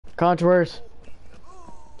Controversy.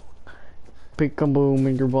 Peek-a-boom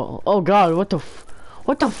in your ball. Oh god, what the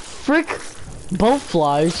frick? Boat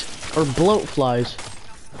flies or bloat flies.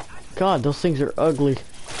 God, those things are ugly.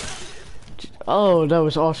 Oh, that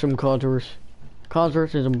was awesome, Controversy.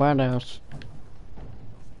 Controversy is a badass.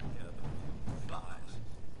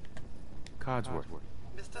 Codsworth.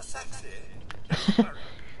 Mr. Sexy.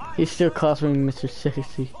 He still calls me Mr.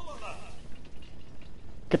 Sexy.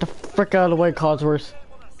 Get the frick out of the way, Codsworth.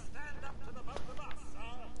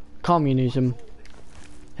 Communism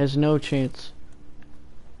has no chance.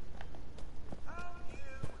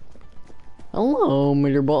 Hello,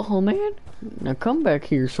 Mr. Butthole Man. Now come back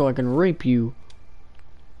here so I can rape you.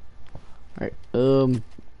 Alright,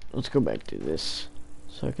 let's go back to this.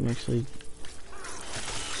 So I can actually...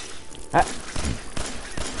 Ah.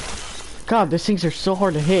 God, these things are so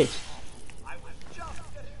hard to hit.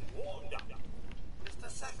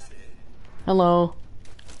 Hello,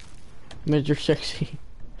 Mr. Sexy.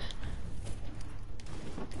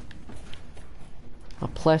 A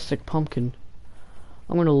plastic pumpkin.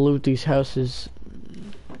 I'm gonna loot these houses.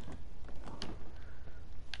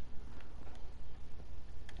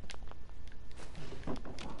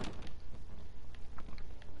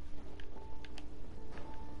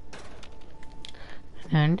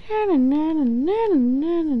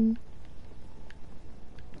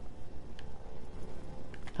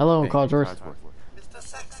 Hello, Codsworth. Mr.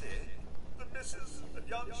 Sexy, the missus and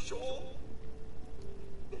young Sean,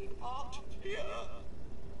 they aren't here.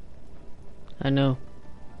 I know.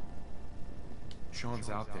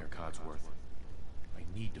 Sean's out there, Codsworth. I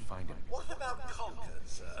need to find him. What about Concord,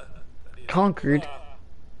 sir? Conquered?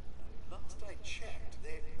 Last I checked,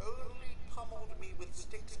 they only pummeled me with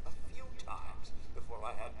sticks a few times before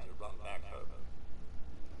I had to run back home.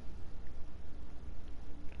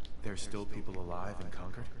 There's still people alive in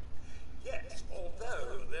Concord? Yes,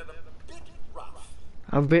 although they're a bit rough.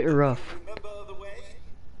 A bit rough. Remember the way?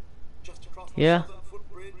 Just across the Yeah. southern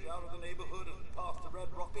footbridge, out of the neighborhood and past the Red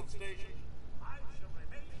Rocket Station. I shall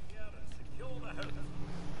remain here and secure the home.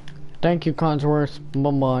 Thank you, Codsworth.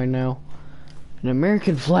 Bye-bye now. An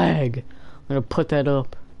American flag. I'm gonna put that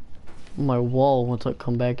up on my wall once I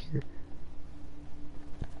come back here.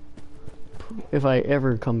 If I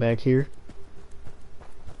ever come back here.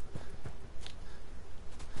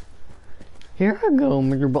 Here I go,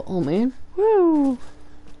 Mr. Ball Man. Woo!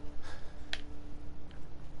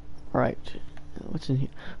 Alright. What's in here?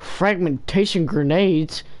 Fragmentation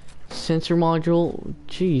grenades. Sensor module.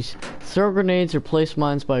 Jeez. Throw grenades or place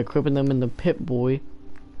mines by equipping them in the Pip-Boy.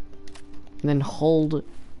 And then hold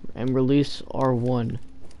and release R1.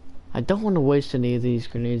 I don't want to waste any of these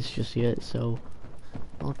grenades just yet, so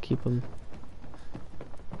I'll keep them.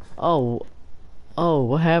 Oh. Oh,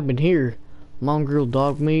 what happened here? Mongrel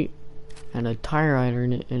dog meat. And a tire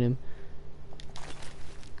iron in him.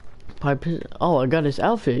 Pipe. Oh, I got his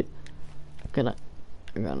outfit. I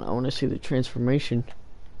want to see the transformation.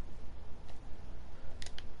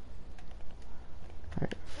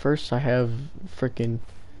 Alright, first I have frickin'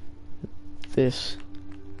 this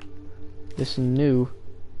new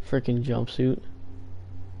frickin' jumpsuit,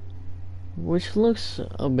 which looks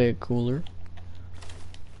a bit cooler,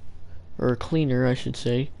 or cleaner, I should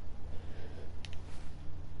say.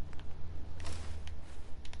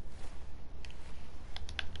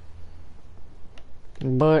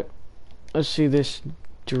 But let's see this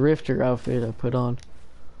drifter outfit I put on.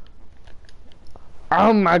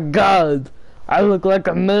 Oh my god! I look like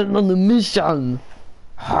a man on a mission!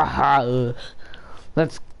 Haha!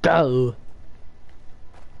 Let's go!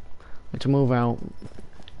 Let's move out.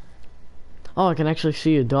 Oh, I can actually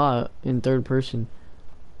see a dot in third person.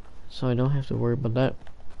 So I don't have to worry about that.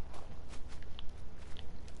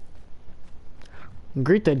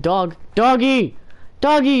 Greet the dog. Doggy!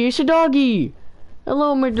 Doggy! It's a doggy!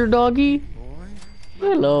 Hello, Mr. Doggy.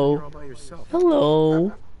 Hello.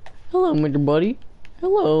 Hello. Hello, Mr. Buddy.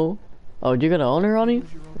 Hello. Oh, you got an owner on you?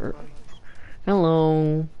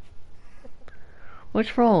 Hello.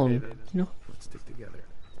 What's wrong? No. Let's stick together.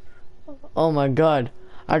 Oh my god.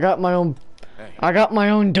 I got my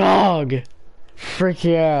own dog. Frick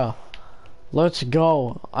yeah. Let's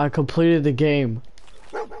go. I completed the game.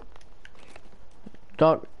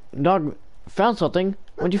 Dog found something.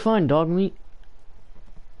 What'd you find, dog meat?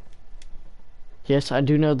 Yes, I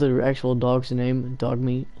do know the actual dog's name, dog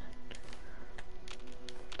meat.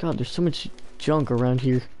 God, there's so much junk around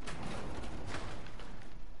here.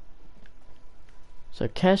 It's a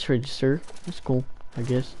cash register. That's cool, I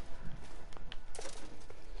guess.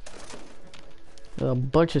 A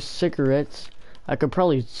bunch of cigarettes. I could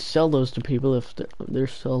probably sell those to people if they're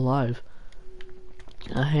still alive.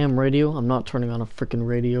 A ham radio. I'm not turning on a freaking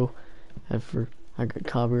radio. Ever. I got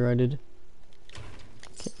copyrighted.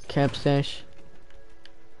 Cap stash.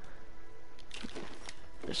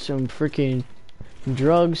 Some freaking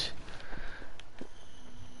drugs.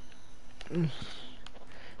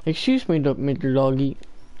 Excuse me, Mr. Doggy.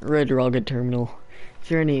 Red Rocket Terminal. Is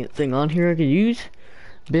there anything on here I could use?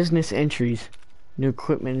 Business entries. New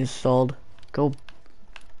equipment installed. Go.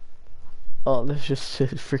 Oh, let's just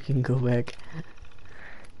freaking go back.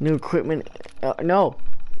 New equipment. No.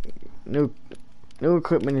 New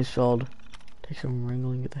equipment installed. Take some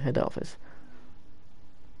wrangling at the head office.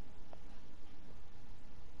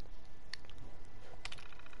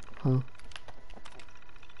 Huh.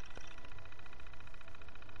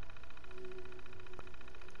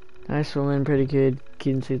 Nice woman, pretty kid.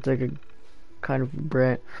 Kid seems like a kind of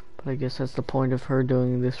brat, but I guess that's the point of her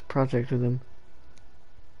doing this project with him.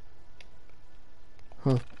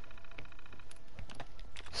 Huh.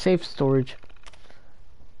 Safe storage.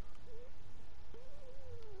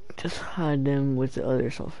 Just hide them with the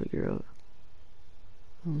others, I'll figure out.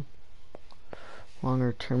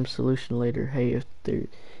 Longer term solution later. Hey,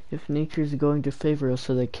 if nature's going to favor us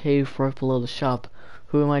with a cave right below the shop,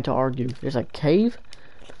 who am I to argue? There's a cave?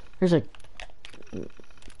 There's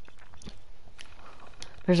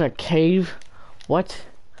a cave? What?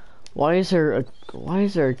 Why is there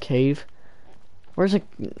a cave?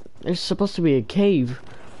 There's supposed to be a cave.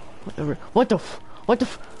 Whatever. What the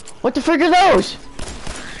frick are those?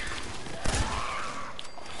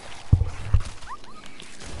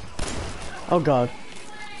 Oh god.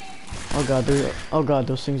 Oh god,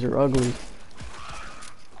 those things are ugly.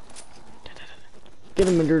 Get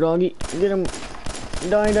him, Mr. Doggy. Get him.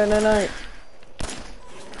 Die.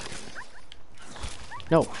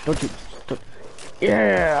 No, don't you.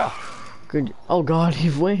 Yeah! Good. Oh god, he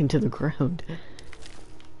went into the ground.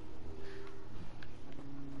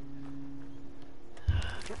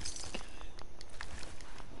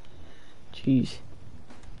 Jeez.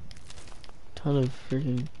 Ton of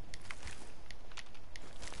freaking.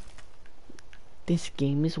 This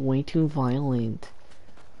game is way too violent.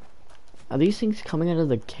 Are these things coming out of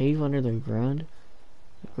the cave under the ground?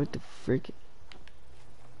 What the frick?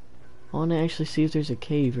 I want to actually see if there's a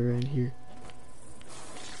cave around here.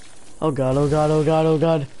 Oh god. Oh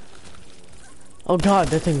god,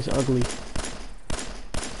 that thing's ugly.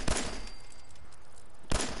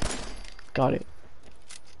 Got it.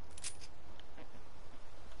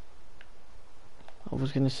 I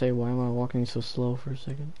was gonna say, why am I walking so slow for a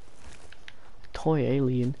second? Toy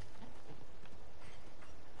alien.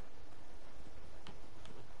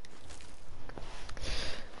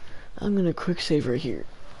 I'm gonna quick save right here.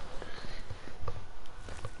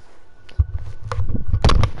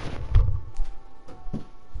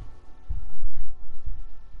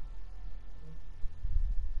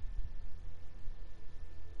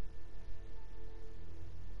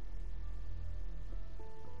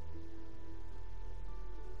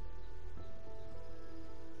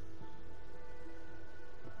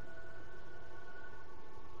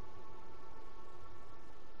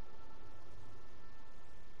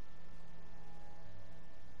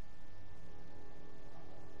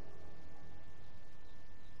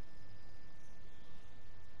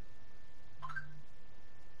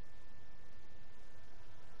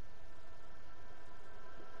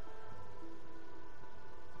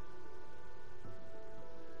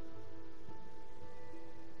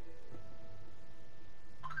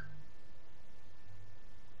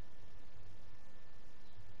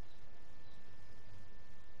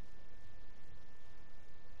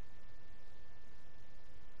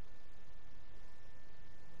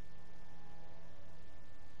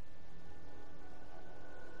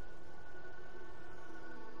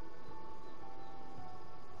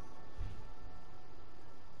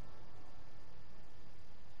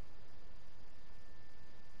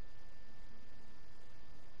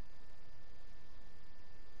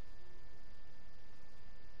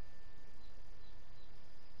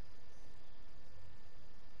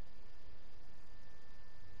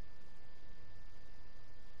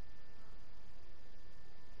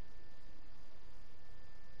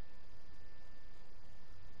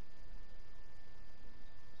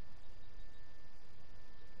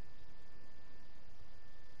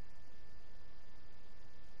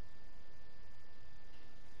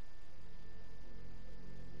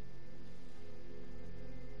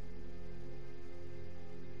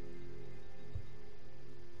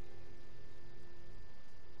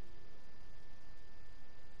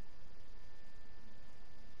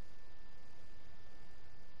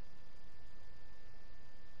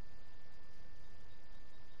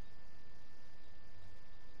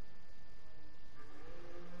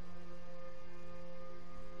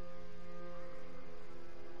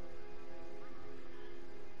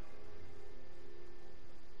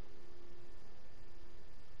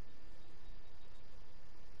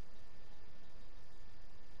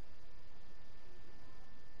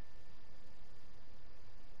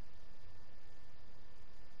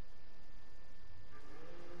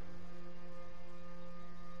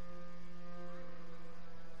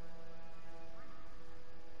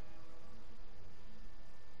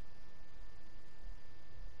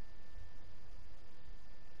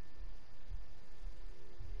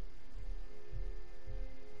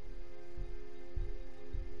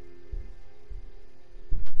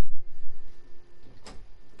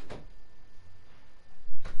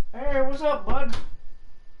 What's up,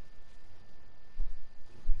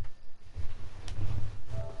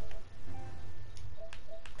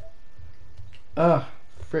 bud?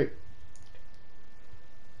 Frick.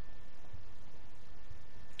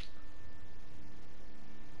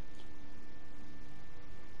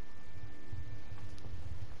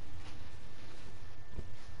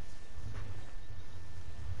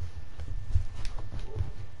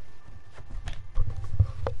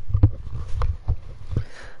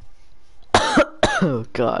 Oh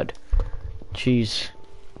God, jeez.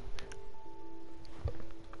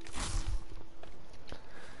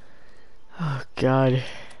 Oh God.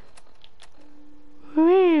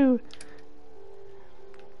 Woo.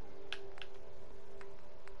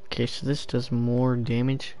 Okay, so this does more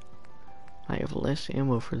damage. I have less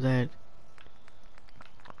ammo for that.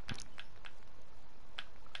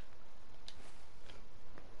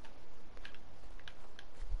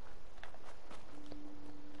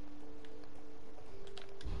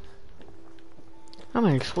 I'm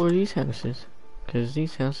gonna explore these houses, because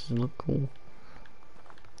these houses look cool.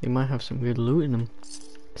 They might have some good loot in them.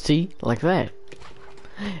 See? Like that.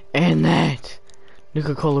 And that!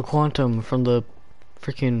 Nuka-Cola Quantum from the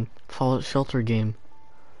freaking Fallout Shelter game.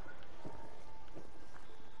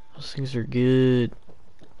 Those things are good.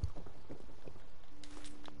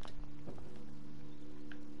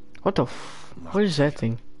 What the f... What is that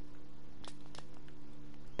thing?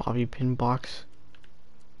 Bobby pin box.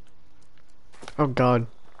 Oh God.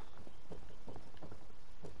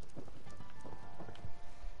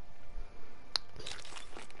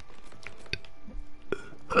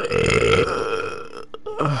 God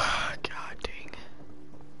dang.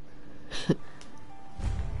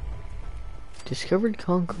 Discovered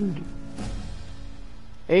concrete.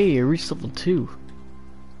 Hey, I reached level 2.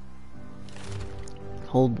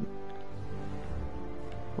 Hold.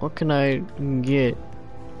 What can I get?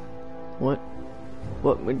 What?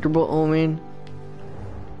 What, Mr. Omen?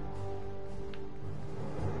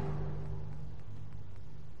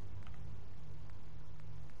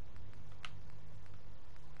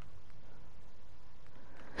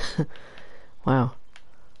 Wow.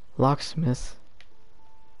 Locksmith.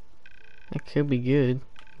 That could be good,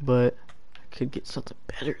 but I could get something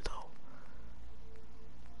better though.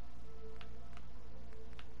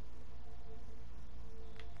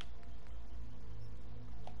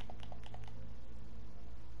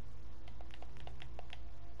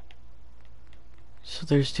 So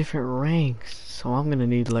there's different ranks, so I'm gonna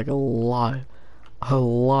need like a lot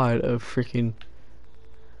of freaking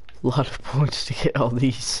lot of points to get all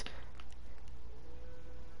these.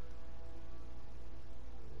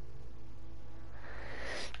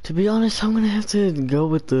 To be honest, I'm gonna have to go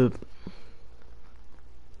with the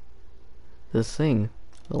thing,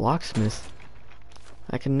 the locksmith.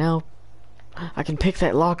 I can pick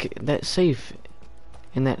that lock, that safe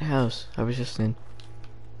in that house I was just in.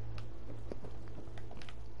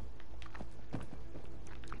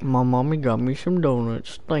 My mommy got me some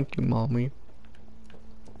donuts. Thank you, mommy.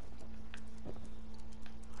 I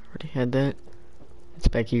already had that. It's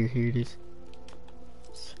back here. Here it is.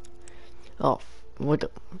 Oh, what the?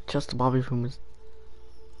 Just the Bobby room is.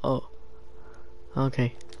 Oh.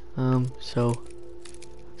 Okay. So.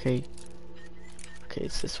 Okay. Okay,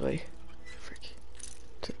 it's this way. Frick.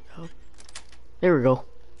 Oh. There we go.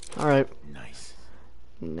 Alright. Nice.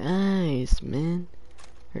 Nice, man.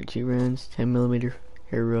 RG rounds, 10mm.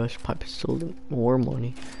 Air rush, pipe pistol, more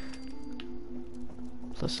money.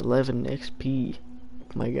 Plus 11 XP,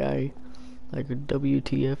 my guy. Like,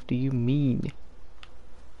 WTF do you mean?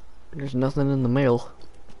 There's nothing in the mail.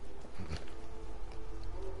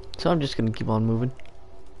 So I'm just gonna keep on moving.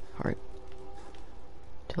 Alright.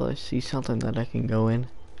 Till I see something that I can go in.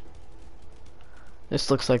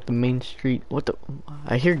 This looks like the main street. What the?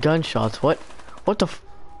 I hear gunshots. What? What the?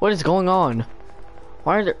 What is going on?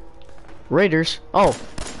 Why are there raiders? Oh,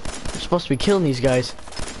 we're supposed to be killing these guys.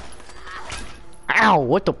 Ow!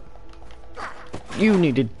 What the? You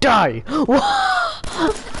need to die.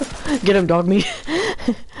 Get him, dog meat.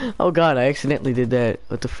 Oh God, I accidentally did that.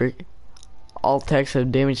 What the frick? All attacks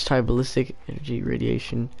have damage type, ballistic, energy,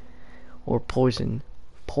 radiation, or poison.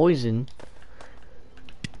 Poison.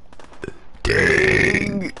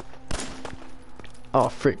 Dang. Oh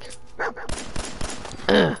frick.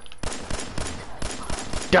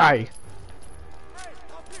 Die.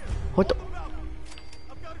 What the?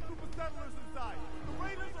 I've got a group of settlers inside. The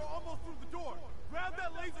raiders are almost through the door. Grab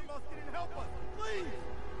that laser musket and help us, please.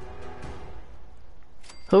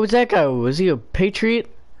 Who was that guy? Was he a patriot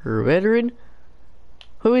or a veteran?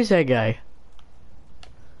 Who is that guy?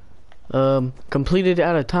 Completed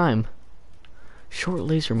out of time. Short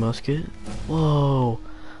laser musket. Whoa.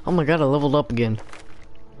 Oh my god, I leveled up again.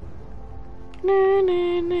 Na,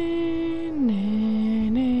 na, na, na,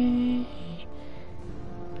 na.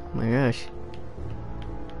 Oh my gosh.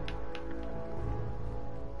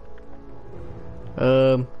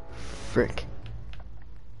 Frick.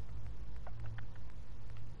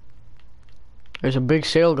 There's a big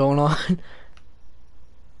sale going on.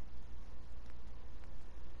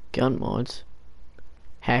 Gun mods.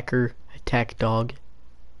 Hacker, attack dog.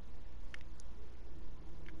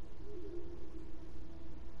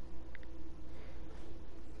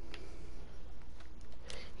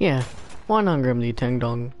 Yeah, why not grab the attack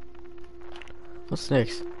dog? What's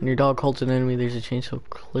next? When your dog holds an enemy, there's a chance he'll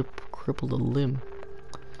cripple the limb.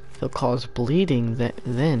 He'll cause bleeding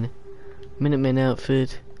then. Minuteman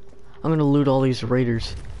outfit. I'm gonna loot all these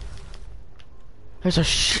raiders. There's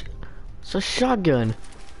it's a shotgun.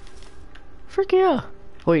 Frick yeah.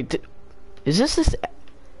 Wait, is this?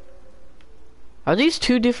 Are these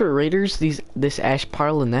two different raiders? This ash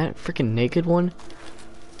pile and that freaking naked one?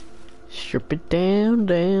 Strip it down,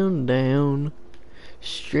 down, down.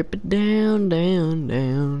 Strip it down, down,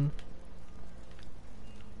 down.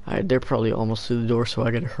 Alright, they're probably almost through the door, so I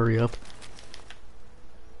gotta hurry up.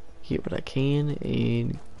 Get what I can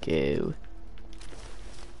and go.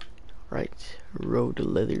 Right, Road to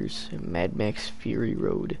Leathers, Mad Max Fury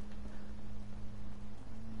Road.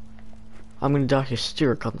 I'm gonna die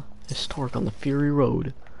historic on the Fury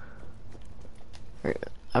Road. Right,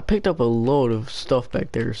 I picked up a load of stuff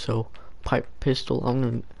back there, so pipe pistol.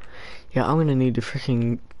 I'm gonna need to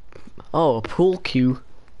freaking a pool cue.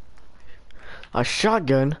 A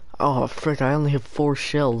shotgun. Oh frick! I only have 4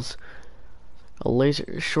 shells.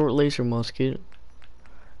 A short laser musket.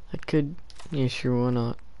 I could, yeah, sure, why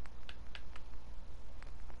not?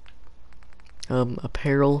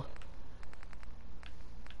 Apparel.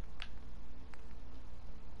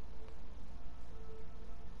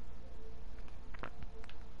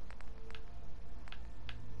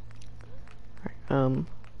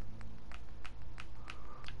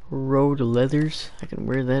 Road leathers. I can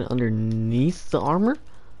wear that underneath the armor.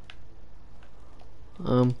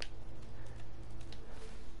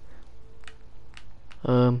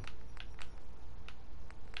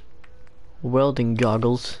 Welding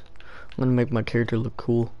goggles. I'm gonna make my character look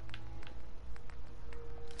cool.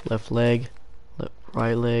 Left leg,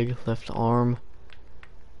 right leg, left arm.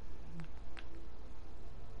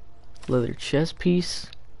 Leather chest piece.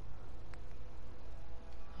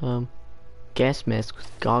 Gas mask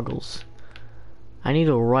with goggles. I need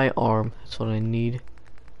a right arm. That's what I need.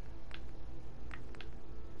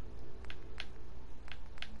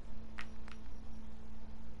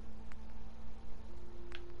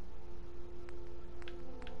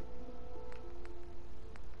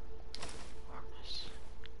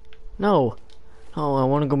 No. Oh, I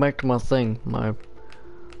want to go back to my thing. My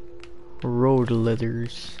road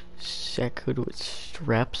leathers. Sack hood with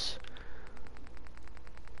straps.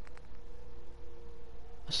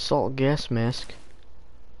 Assault gas mask.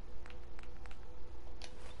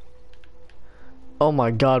 Oh my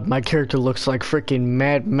god, my character looks like freaking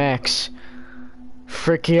Mad Max.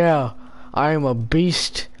 Frick yeah. I am a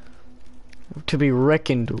beast to be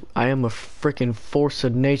reckoned. I am a freaking force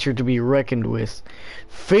of nature to be reckoned with.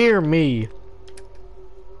 Fear me.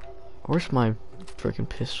 Where's my freaking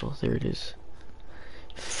pistol? There it is.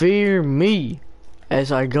 Fear me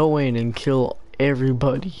as I go in and kill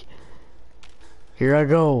everybody. Here I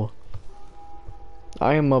go.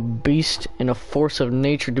 I am a beast and a force of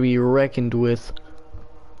nature to be reckoned with.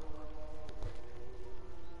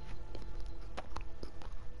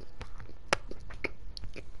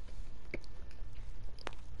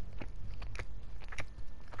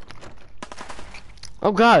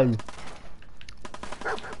 Oh god.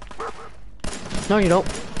 No, you don't.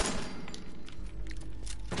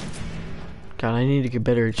 God, I need to get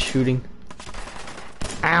better at shooting.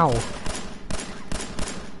 Ow.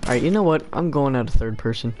 Alright, you know what? I'm going out of third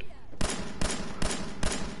person.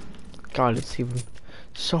 God, it's even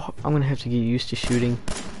so. I'm gonna have to get used to shooting.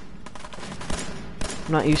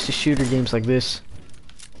 I'm not used to shooter games like this.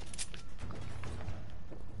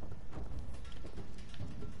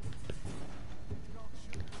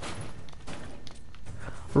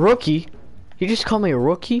 Rookie? You just call me a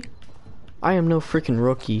rookie? I am no freaking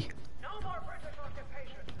rookie.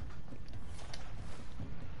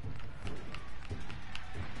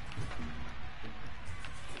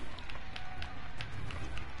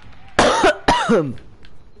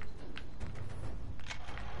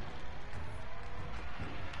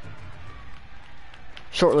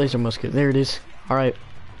 Short laser musket, there it is. Alright.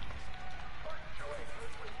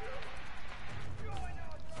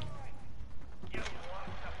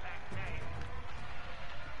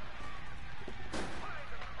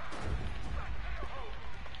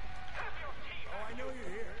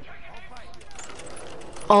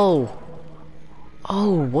 Oh!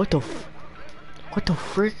 Oh, what the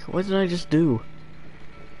frick? What did I just do?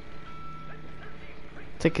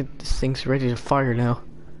 I think this thing's ready to fire now.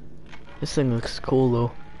 This thing looks cool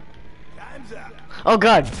though. Time's up. Oh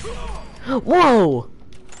god! Whoa!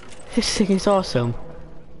 This thing is awesome.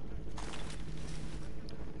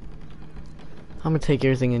 I'm gonna take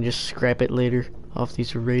everything and just scrap it later off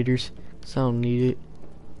these raiders, so I don't need it.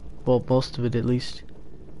 Well, most of it at least.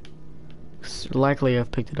 'Cause likely I've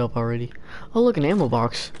picked it up already. Oh look, an ammo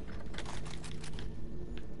box.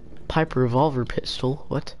 Pipe revolver pistol,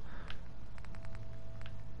 what?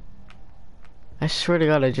 I swear to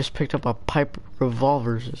god I just picked up a pipe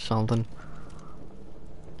revolvers or something.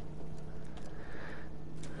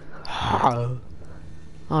 Oh,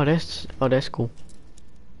 that's cool.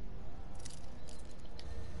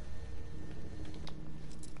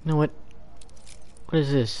 You know what? What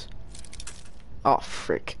is this? Oh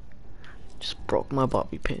frick. Just broke my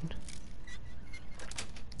bobby pin.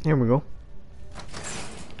 Here we go.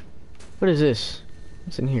 What is this?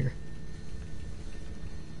 What's in here?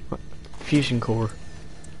 What? Fusion core.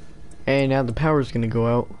 And now the power's gonna go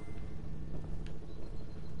out.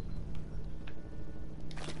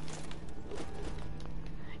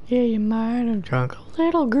 Yeah, you might have drunk a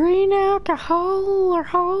little green alcohol or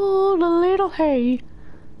hauled a little hay.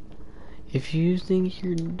 If you think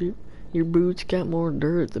your boots got more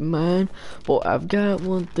dirt than mine, well, I've got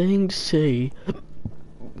one thing to say.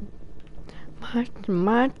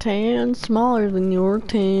 My town's smaller than your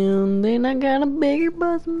town, then I got a bigger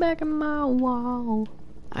buzzing back in my wall.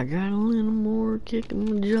 I got a little more kick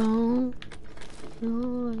in my jaw.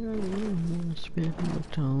 Oh, I got a little more spit in my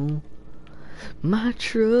toe. My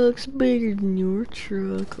truck's bigger than your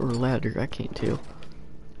truck, or louder, I can't tell.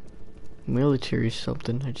 Military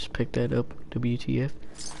something, I just picked that up, WTF.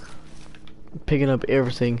 Picking up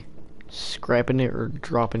everything, scrapping it or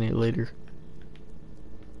dropping it later.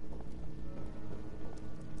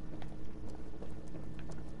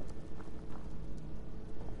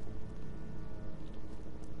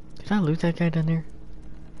 Did I loot that guy down there?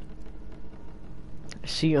 I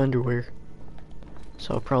see underwear,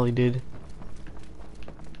 so I probably did.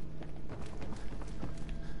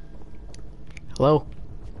 Hello?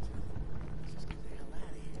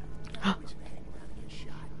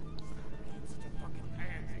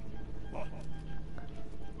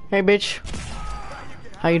 Hey bitch,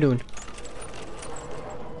 how you doing?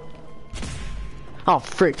 Oh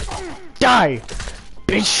frick, die,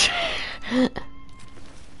 bitch!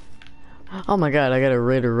 Oh my god, I got a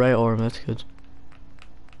raider right arm, that's good.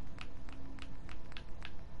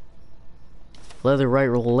 Leather right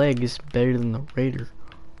leg is better than the raider.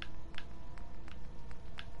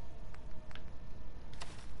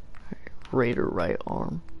 Raider right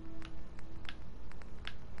arm.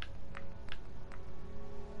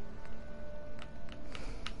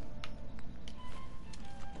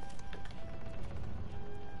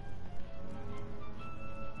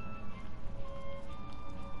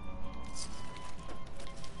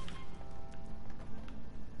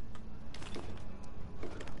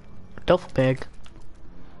 Duffel bag.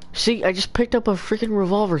 See, I just picked up a freaking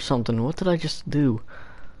revolver or something. What did I just do?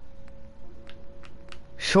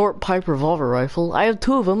 Short pipe revolver rifle. I have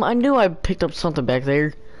two of them. I knew I picked up something back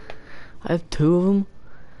there. I have two of them.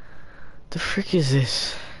 The frick is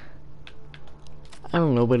this? I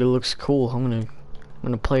don't know, but it looks cool. I'm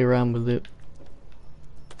gonna play around with it.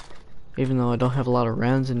 Even though I don't have a lot of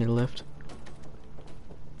rounds in it left.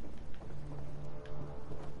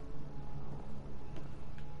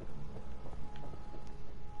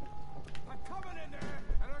 I'm coming in there,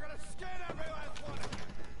 and I'm gonna skin every last one of you.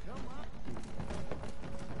 Come on.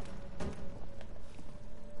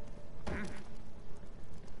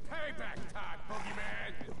 Payback time,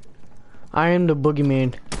 boogeyman. I am the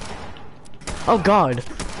boogeyman. Oh god.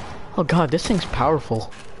 Oh god, this thing's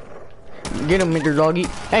powerful. Get him, Mr. Doggy.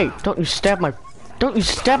 Hey, don't you stab my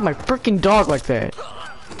freaking dog like that.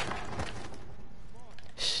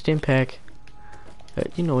 Stim pack.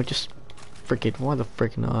 You know what, just freaking, why the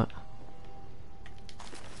frick not?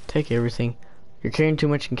 Take everything. You're carrying too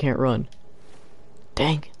much and can't run.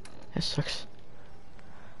 Dang, that sucks.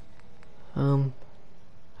 I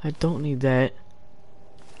don't need that.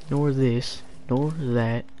 Nor this. Nor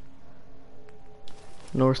that.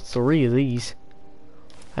 Nor three of these.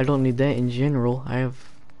 I don't need that in general. I have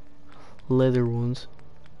leather ones.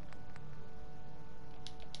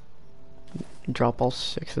 Drop all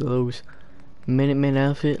 6 of those. Minuteman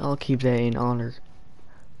outfit, I'll keep that in honor.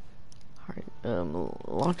 Alright,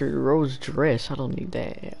 Locker Rose dress, I don't need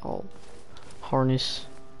that at all. Harness.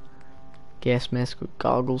 Gas mask with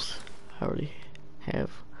goggles. I already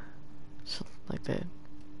have something like that.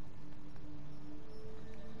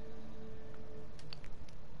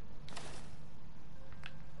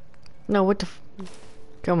 No, what the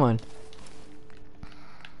come on.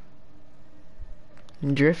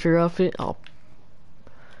 Drifter outfit? Oh.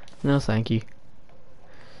 No, thank you.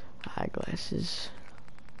 Eyeglasses.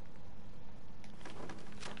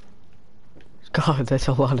 God, that's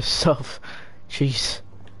a lot of stuff. Jeez.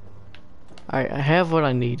 Alright, I have what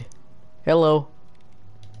I need. Hello.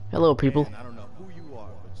 Hello, people. Man, I don't know who you are,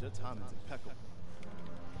 but your timing's impeccable.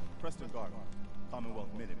 Preston Garden, Commonwealth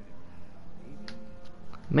Minutemen.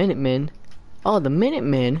 Minutemen? Oh, the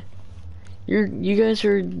Minutemen? You guys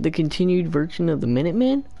are the continued version of the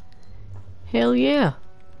Minutemen? Hell yeah.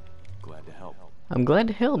 Glad to help. I'm glad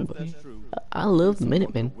to help, If buddy. that's true, I love the someone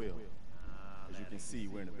Minutemen. will. As you can see,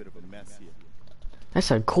 we're in a bit of a mess here.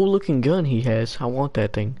 That's a cool looking gun he has. I want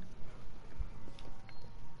that thing.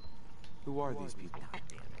 Who are these people?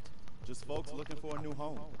 Just folks looking for a new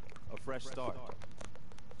home, a fresh start.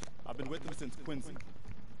 I've been with them since Quincy.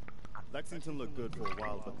 Lexington looked good for a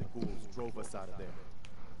while, but the ghouls drove us out of there.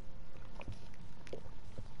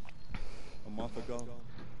 A month ago,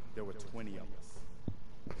 there were 20 of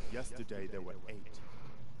us. Yesterday, there were 8.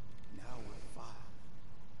 Now we're 5.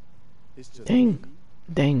 It's just Dang. me,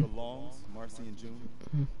 Dang. the Longs, Marcy and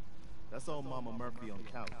June. That's old Mama Murphy on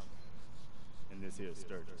the couch. And this here is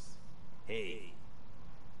Sturgis. Hey.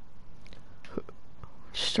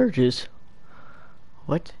 Sturgis?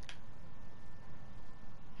 What?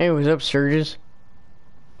 Hey, what's up, Sturgis?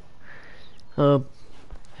 That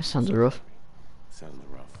sounds rough. Sounds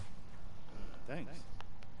rough. Thanks.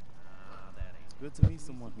 It's good to meet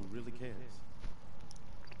someone who really cares.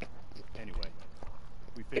 Anyway,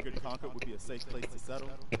 we figured Concord would be a safe place to settle.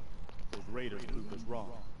 Those raiders proved us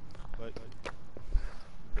wrong. But,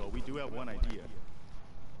 well, we do have one idea.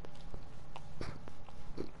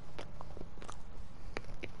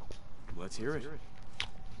 Let's hear it.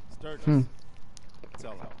 Sturgis.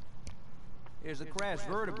 Tell her. There's a crashed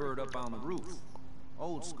vertibird up on the roof.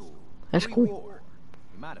 Old school. That's cool. Pre-war.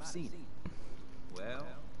 You might have seen it. Well,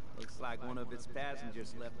 looks like one of its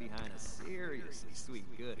passengers left behind a seriously sweet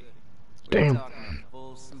goodie. We're Damn. talking a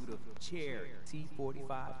full suit of cherry T-45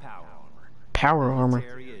 power armor. Power armor.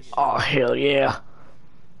 Military issue. Oh, hell yeah.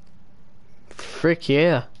 Frick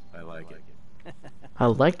yeah. I like it. I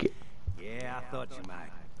like it. Yeah, I thought you might.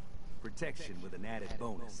 Protection with an added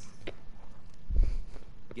bonus.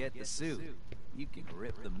 Get the suit. You can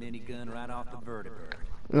rip the minigun right off the vertibird.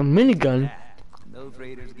 A minigun? That, and those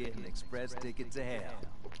raiders get an express ticket to hell.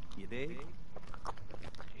 You dig?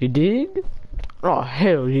 You dig? Oh,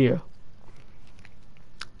 hell yeah.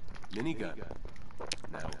 Minigun. Now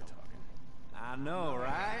we're talking. I know,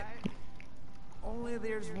 right? Only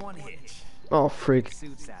there's one hitch. Oh, frick.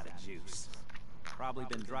 Suit's out of juice. Probably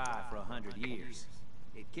been dry for 100 years.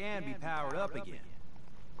 It can be powered up again,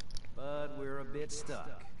 but we're a bit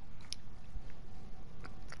stuck.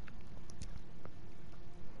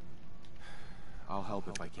 I'll help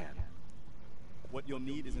if I can. What you'll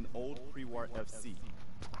need is an old pre-war FC.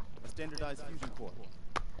 A standardized fusion core.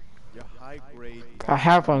 Your high-grade... I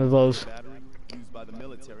have one of those. ...battery used by the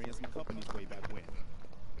military and some companies way back when.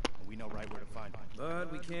 And we know right where to find it.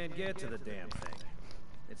 But we can't get to the damn thing.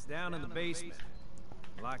 It's down in the basement,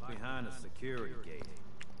 locked behind a security gate.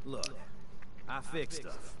 Look, I fix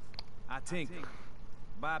stuff. I tinker.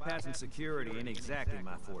 Bypassing security ain't exactly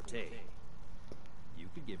my forte. You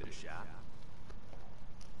could give it a shot.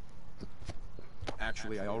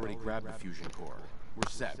 Actually, I already grabbed the fusion core. We're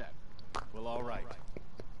set. Well, all right.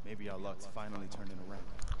 Maybe our luck's finally turning around.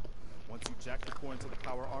 Once you jack the core into the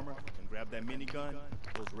power armor and grab that minigun,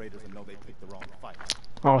 those raiders will know they picked the wrong fight.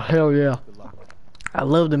 Oh, hell yeah. Good luck. I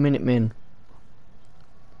love the Minutemen.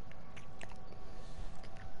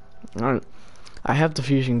 Alright. I have the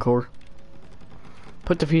fusion core.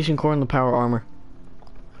 Put the fusion core in the power armor.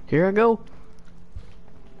 Here I go.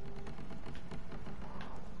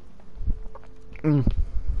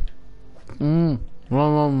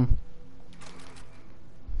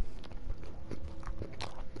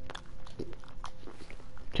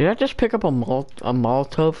 Did I just pick up a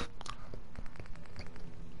Molotov?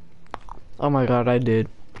 Oh my god, I did.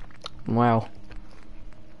 Wow.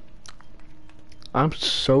 I'm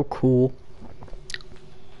so cool.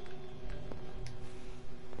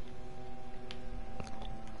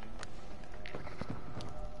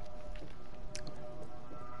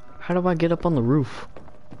 How do I get up on the roof?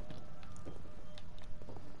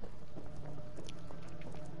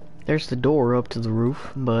 There's the door up to the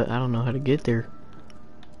roof, but I don't know how to get there.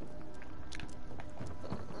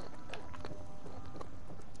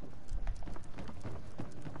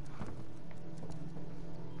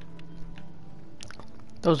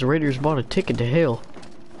 Those raiders bought a ticket to hell.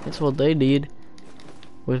 That's what they did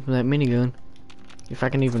with that minigun. If I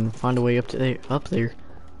can even find a way up to there, up there.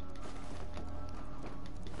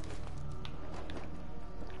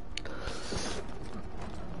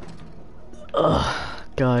 Ugh,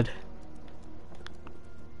 God.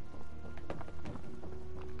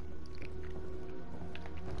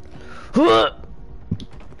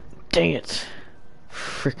 Dang it.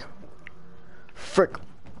 Frick. Frick.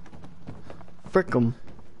 Frick'em.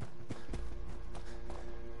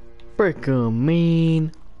 Frick'em.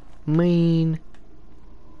 Mean. Mean.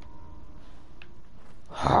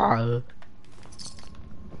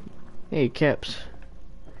 Hey, Caps.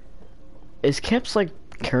 Is Caps like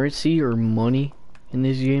currency or money in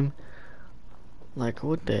this game? Like,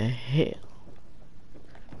 what the hell?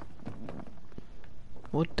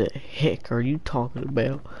 What the heck are you talking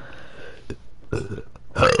about?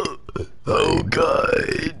 Oh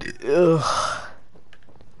God. Ugh.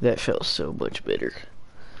 That felt so much better.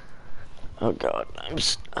 Oh God, I'm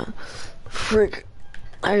frick.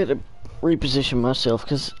 I gotta reposition myself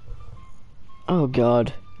because, oh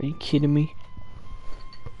God, are you kidding me?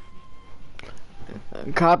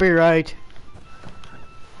 Copyright.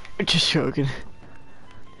 Just joking.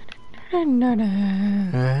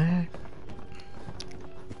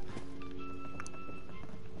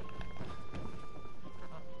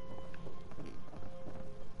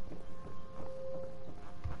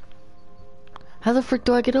 How the frick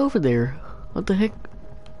do I get over there? What the heck?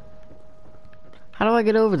 How do I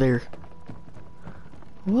get over there?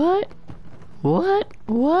 What? What?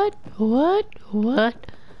 What? What? What?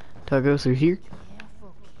 Do I go through here?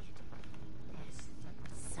 Careful, kid.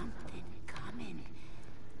 There's something coming.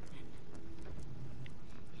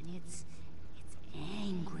 And it's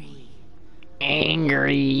angry.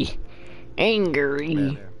 Angry.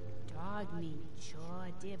 Angry. Dog meat sure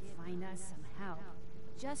did find us some help.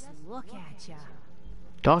 Just look at ya.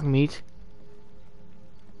 Dog meat?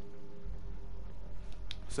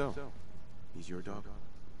 So, he's your dog?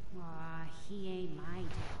 Aw, he ain't my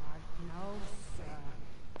dog. No,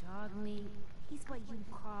 sir. Dog meat, he's what you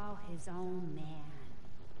call his own man.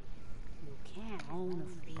 You can't own a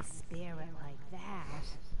free spirit like that.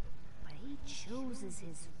 But he chooses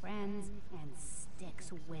his friends and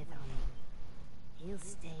sticks with them. He'll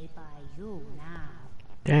stay by you now.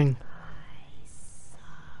 Dang. I saw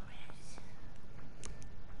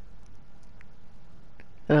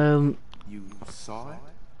it. You saw it?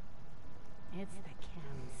 It's the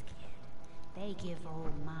Chem's kid. They give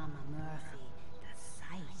old Mama Murphy the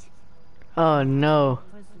sight. Oh no.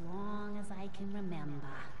 For as long as I can remember.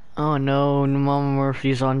 Oh no, Mama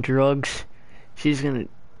Murphy's on drugs. She's gonna...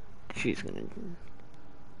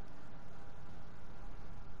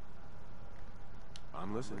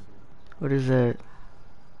 I'm listening. What is that?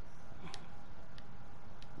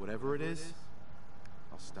 Whatever it is,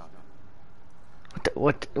 I'll stop it.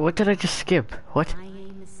 What did I just skip? What? I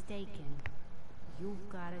ain't mistaken. You've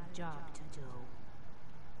got a job to do.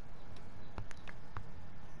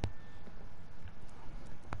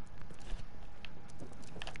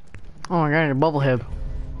 Oh my God, a bubblehead.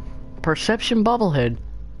 Perception bubblehead.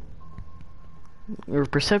 Your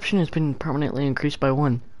perception has been permanently increased by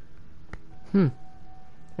 1.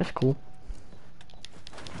 That's cool.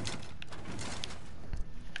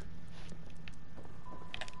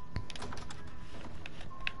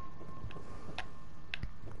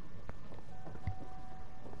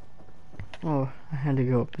 Oh, I had to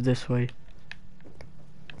go up this way.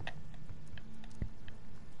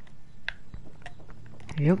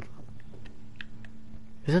 Yep.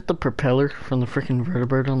 Is that the propeller from the frickin'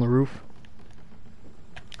 vertebrate on the roof?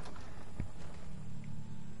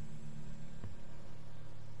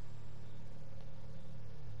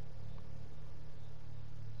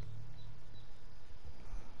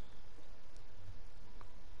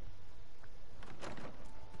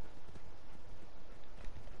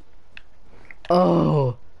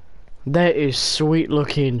 Oh, that is sweet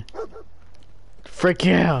looking. Frick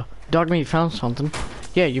yeah. Dogmeat found something.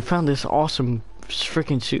 Yeah, you found this awesome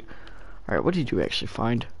freaking suit. Alright, what did you actually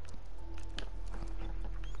find?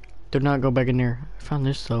 Do not go back in there. I found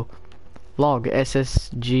this though. Log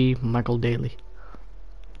SSG Michael Daly.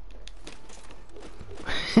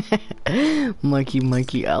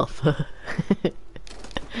 Mikey Alpha.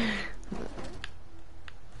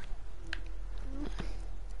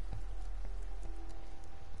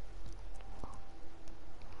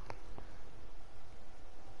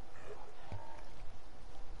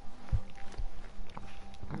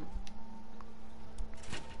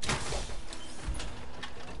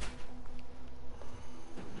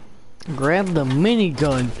 Grab the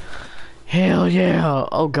minigun. Hell yeah.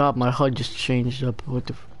 Oh god, my HUD just changed up. What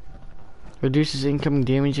the reduces incoming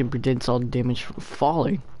damage and prevents all damage from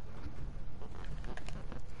falling.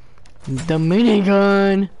 The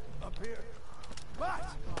minigun. Up here.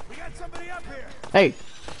 What? We got somebody up here. Hey.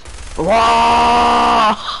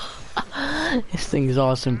 Whoa! This thing is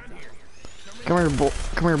awesome. Come here, boy.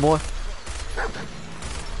 Come here, boy.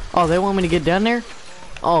 Oh, they want me to get down there?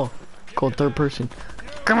 Oh, cool, third person.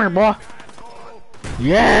 Come here, boy.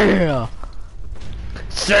 Yeah!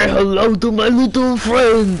 Say hello to my little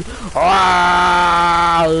friend!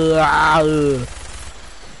 Ah!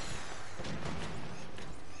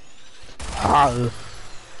 Ah!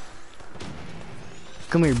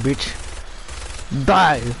 Come here, bitch.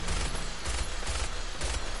 Die!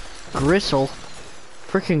 Gristle?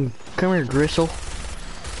 Freaking, come here, Gristle.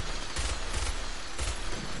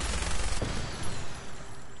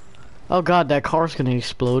 Oh god, that car's gonna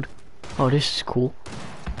explode. Oh, this is cool.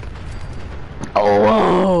 Oh,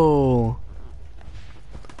 whoa!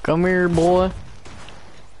 Come here, boy.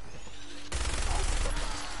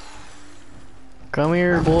 Come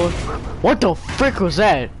here, boy. What the frick was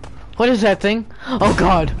that? What is that thing? Oh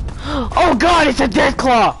god. Oh god, it's a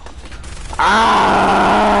Deathclaw!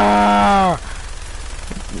 Ah!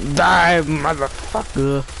 Die,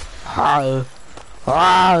 motherfucker. Ah.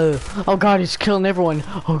 Ah. Oh god, he's killing everyone.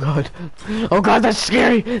 Oh god. Oh god, that's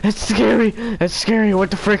scary. That's scary. That's scary.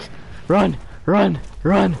 What the frick? Run. Run.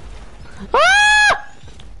 Run. Ah!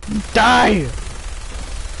 Die.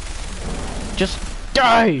 Just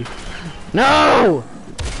die. No!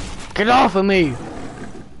 Get off of me.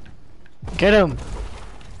 Get him.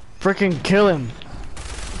 Freaking kill him.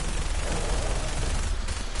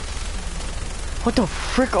 What the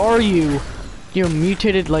frick are you? You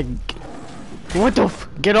mutated like... What the f-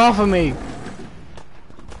 Get off of me!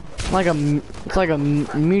 It's like a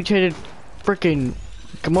mutated freaking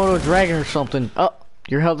Komodo dragon or something. Oh,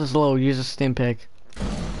 your health is low. Use a stim pack.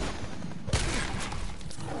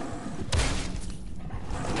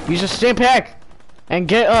 Use a stim pack! And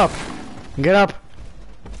get up! Get up!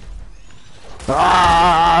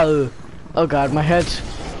 Ah! Oh god, my head's...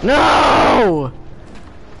 No!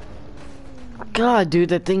 God, dude,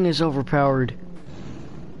 that thing is overpowered.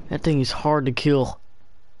 That thing is hard to kill.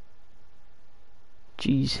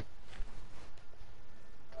 Jeez.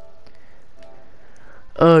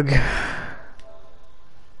 Ugh.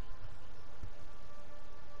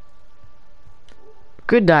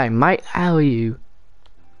 Good day, mate. How are you?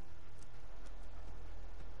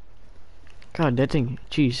 God, that thing,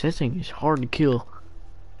 jeez, that thing is hard to kill.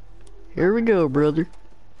 Here we go, brother.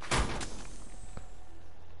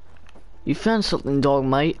 You found something, dog,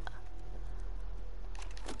 mate.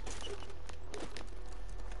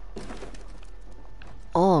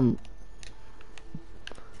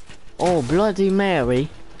 Oh, Bloody Mary.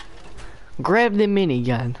 Grab the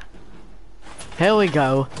minigun. Here we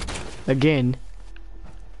go. Again.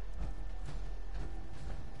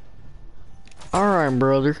 Alright,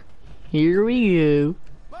 brother. Here we go.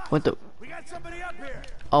 What the? We got somebody up here.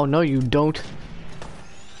 Oh, no, you don't.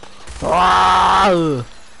 Ah!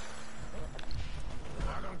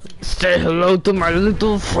 Say hello to my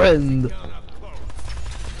little friend.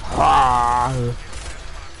 Ah!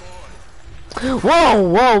 Whoa,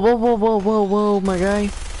 whoa, whoa, whoa, whoa, whoa, whoa, my guy.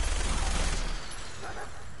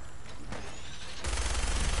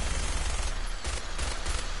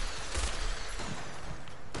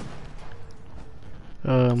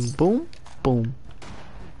 Boom, boom.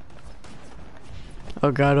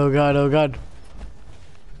 Oh god, oh god, oh god.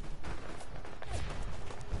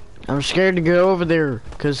 I'm scared to go over there,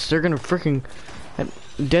 cause they're gonna freaking... That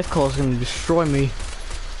Deathclaw's gonna destroy me.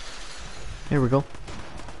 There we go.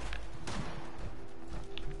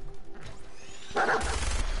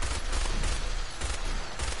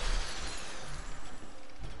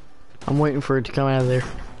 I'm waiting for it to come out of there.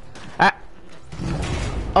 Ah!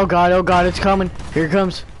 Oh god, it's coming. Here it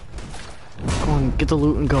comes. Come on, get the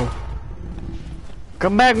loot and go.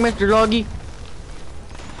 Come back, Mr. Doggy.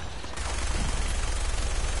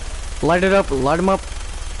 Light it up, light him up.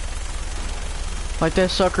 Light that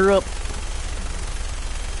sucker up.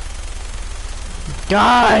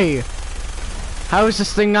 Die! How is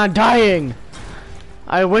this thing not dying?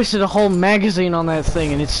 I wasted a whole magazine on that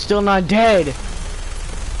thing and it's still not dead.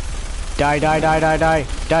 Die, die, die, die, die,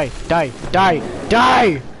 die, die, die,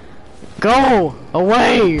 die! Go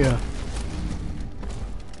away!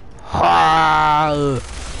 Ah!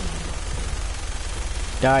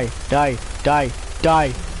 Die, die, die,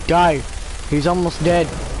 die, die. He's almost dead.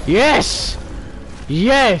 Yes!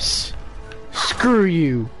 Yes! Screw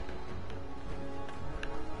you.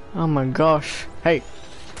 Oh my gosh. Hey.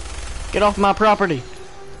 Get off my property.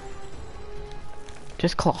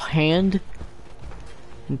 Deathclaw hand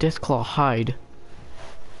and Deathclaw hide.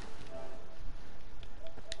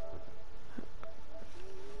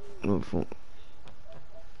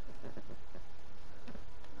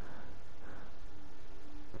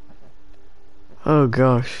 Oh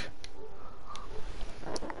gosh.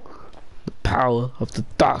 The power of the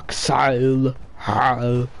dark side.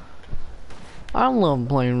 I love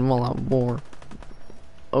playing a lot more.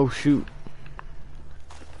 Oh shoot.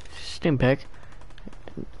 Stimpack.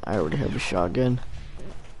 I already have a shotgun.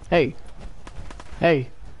 Hey. Hey.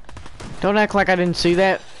 Don't act like I didn't see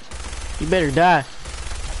that. You better die.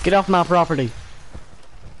 Get off my property.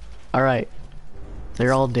 Alright.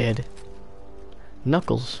 They're all dead.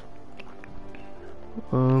 Knuckles.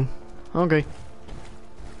 Okay.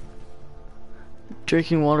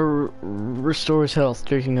 Drinking water restores health.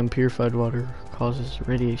 Drinking unpurified water causes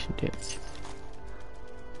radiation damage.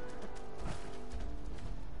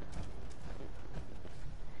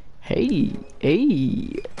 Hey,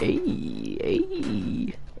 hey, hey,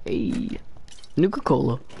 hey, hey.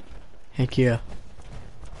 Nuka-Cola. Heck yeah.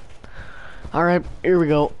 Alright, here we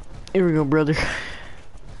go. Here we go, brother.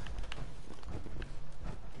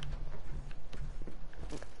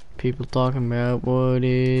 People talking about what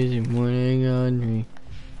is and what ain't gonna be.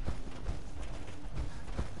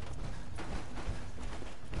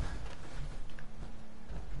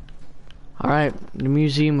 Alright, the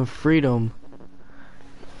Museum of Freedom.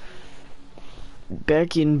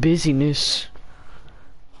 Back in busyness.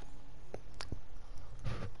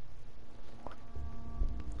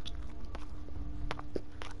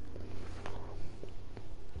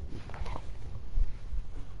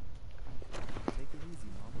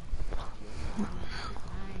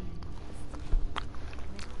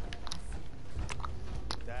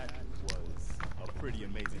 That was a pretty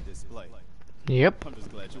amazing display. Yep. I'm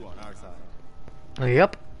just glad you're on our side.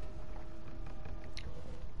 Yep.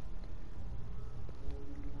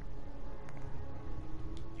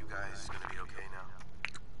 You guys gonna be okay now?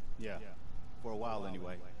 Yeah, for a while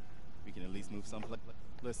anyway. We can at least move someplace.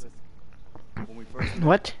 Listen, when we first met,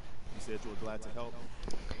 What? you said you were glad to help.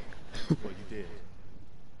 Well, you did.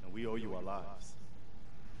 And we owe you our lives.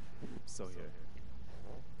 So here.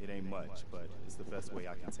 It ain't much, but it's the best way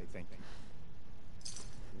I can say thank you.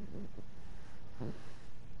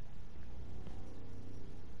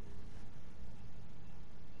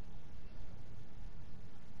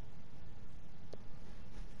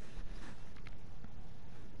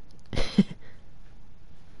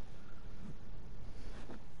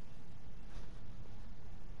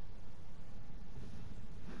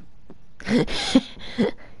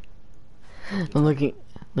 I'm looking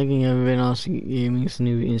at Van Austin Gaming's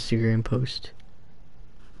new Instagram post.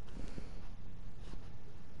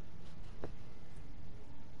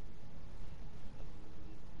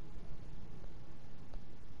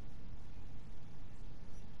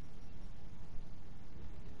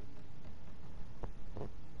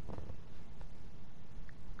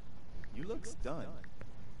 You look stunned.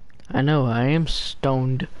 I know, I am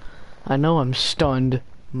stoned. I know I'm stunned,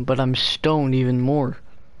 but I'm stoned even more.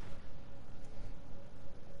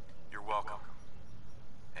 You're welcome.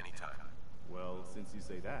 Anytime. Well, since you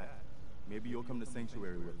say that, maybe you'll come to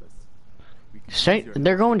Sanctuary with us. We can use your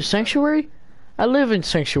They're going to help. Sanctuary? I live in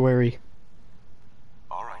Sanctuary.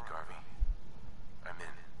 All right, Garvey. I'm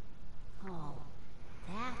in. Oh,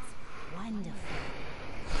 that's wonderful.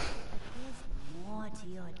 But there's more to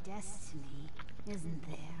your destiny, isn't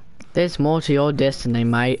there? There's more to your destiny,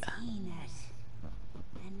 mate. Seen it.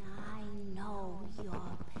 And I know your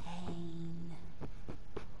pain.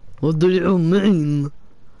 What do you mean?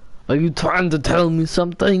 Are you trying to tell me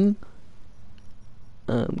something?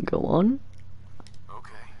 Go on.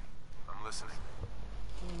 Okay. I'm listening.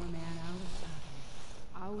 Pull a man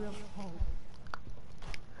out of hope.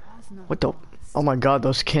 All's not What the? lost. Oh my god,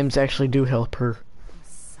 those chems actually do help her. The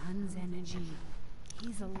sun's energy.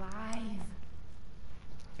 He's alive.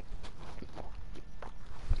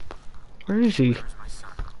 Where is he? Where's my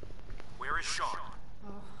son? Where is Sean?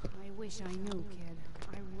 Oh, I wish I knew, kid.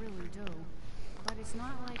 I really do. But it's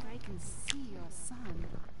not like I can see your son.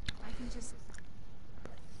 I can just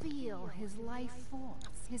feel his life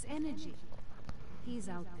force, his energy. He's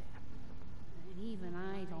out there. And even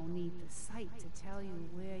I don't need the sight to tell you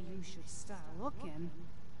where you should start looking.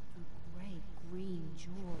 The great green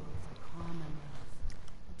jewel of the Commonwealth.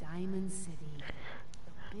 Diamond City.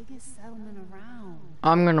 The biggest settlement around.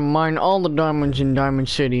 I'm gonna mine all the diamonds in Diamond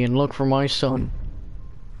City and look for my son.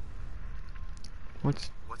 What's...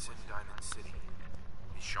 What's in Diamond City?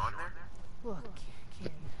 Is Sean there? Look,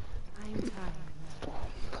 kid, I'm tired now.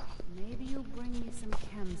 Maybe you'll bring me some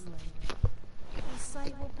chems later. The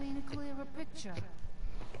sight will paint a clearer picture.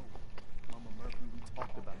 Mama Murphy, we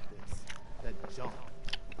talked about this. That jump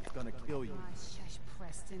is gonna kill you. Ah, shush,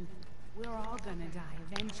 Preston. We're all gonna die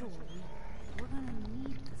eventually. We're gonna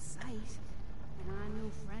need the site. And our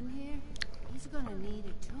new friend here, he's gonna need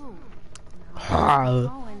it too. Now,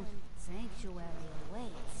 going, sanctuary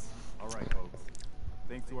awaits. All right, folks.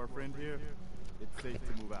 Thanks to our friend here, it's safe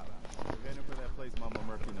to move out. We're heading for that place Mama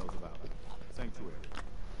Murphy knows about. Sanctuary.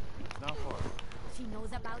 It's not far. She knows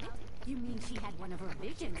about it? You mean she had one of her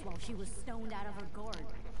visions while she was stoned out of her gourd?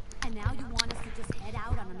 And now you want us to just head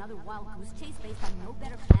out on another wild goose chase based on no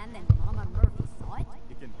better plan than Mama Murphy saw it?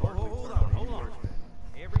 It can Hold on.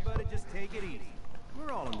 Everybody just take it easy.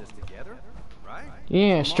 We're all in this together, right?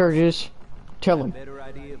 Yeah, Sturgis. Tell him. Better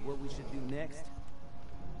idea of what we should do next?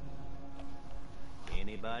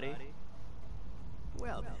 Anybody?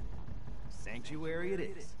 Well then, sanctuary it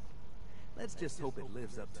is. Let's just hope it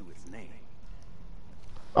lives up to its name.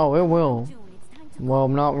 Oh, it will. Well,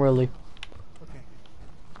 not really.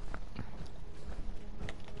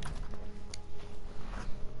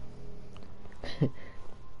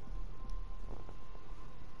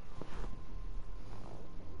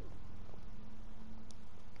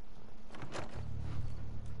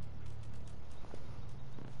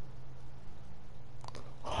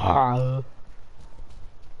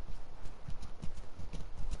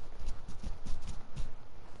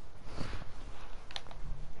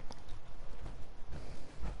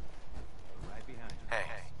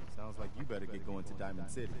 Sounds like you better get going to Diamond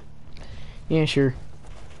City. Yeah, sure.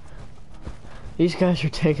 These guys are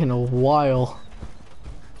taking a while.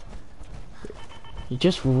 You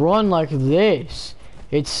just run like this.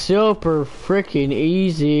 It's super freaking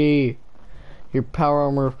easy. Your power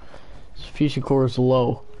armor fusion core is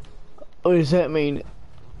low. What does that mean?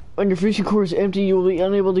 When your fusion core is empty, you will be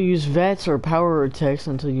unable to use VATS or power attacks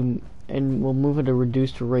until you and will move at a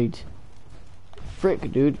reduced rate.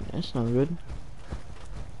 Frick, dude, that's not good.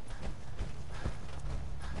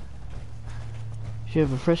 If you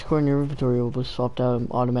have a fresh core in your inventory, it will be swapped out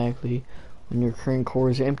automatically when your current core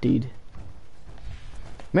is emptied.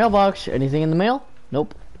 Mailbox. Anything in the mail?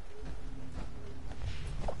 Nope.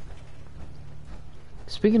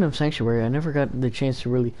 Speaking of Sanctuary, I never got the chance to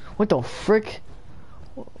really... What the frick?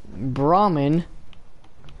 Brahmin?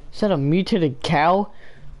 Is that a mutated cow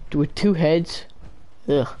with 2 heads?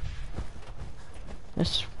 Ugh.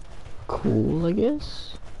 That's cool, I guess.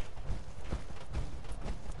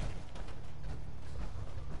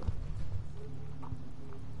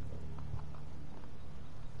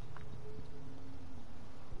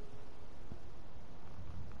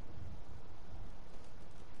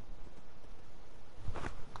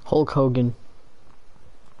 Hulk Hogan.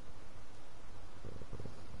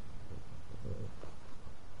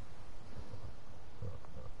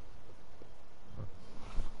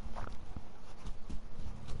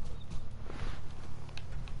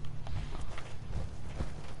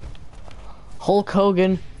 Hulk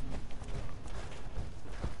Hogan.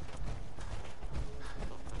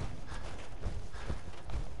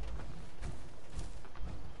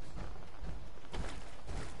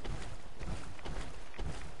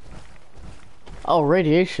 Oh,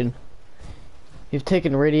 radiation. You've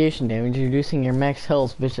taken radiation damage, reducing your max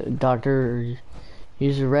health. Visit a doctor or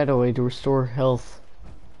use a red away to restore health.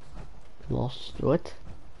 Lost what?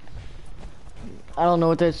 I don't know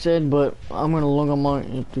what that said, but I'm gonna look on my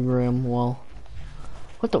Instagram while...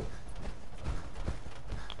 What the...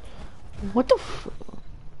 What the f...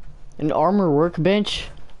 An armor workbench?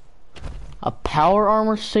 A power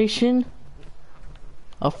armor station?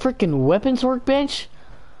 A freaking weapons workbench?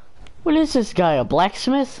 What is this guy, a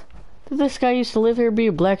blacksmith? Did this guy used to live here be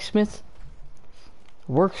a blacksmith?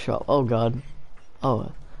 Workshop, oh god.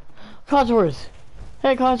 Oh. Codsworth!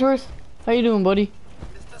 Hey Codsworth! How you doing, buddy?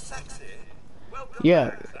 Mr. Sexy, welcome Yeah,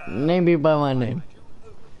 back, name me by my name. I do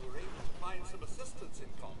hope you were able to find some assistance in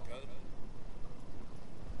Concord.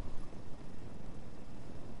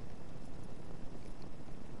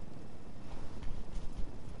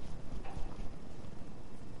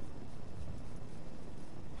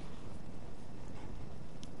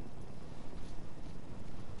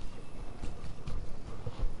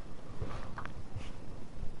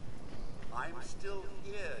 I'm still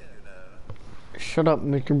here, you know. Shut up,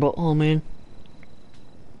 Mr. Butthole Man.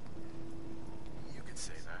 You could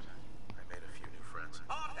say that. I made a few new friends.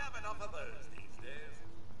 Can't have enough of those these days.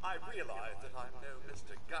 I realize that I'm no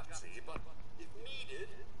Mr. Gutsy, but if needed,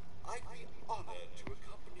 I'd be honored to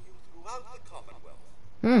accompany you throughout the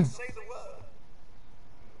Commonwealth. Say the word.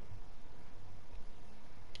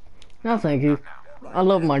 No, thank you. I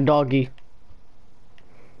love my doggy.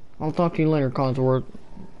 I'll talk to you later, Codsworth.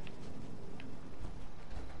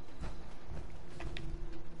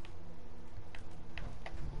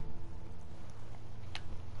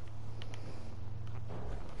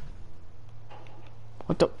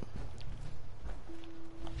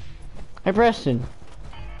 Hey, Preston.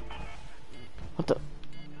 What the?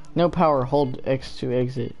 No power. Hold X to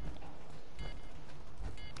exit.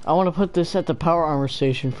 I want to put this at the power armor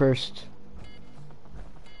station first.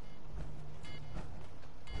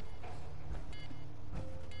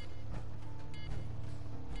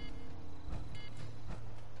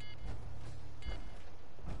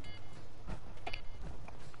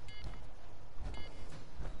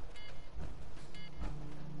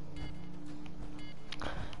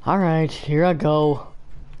 Alright, here I go.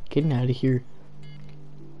 Getting out of here.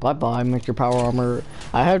 Bye-bye, Mr. Power Armor.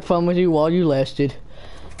 I had fun with you while you lasted.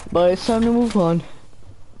 But it's time to move on.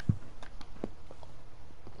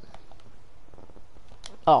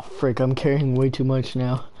 Oh, frick, I'm carrying way too much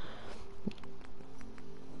now.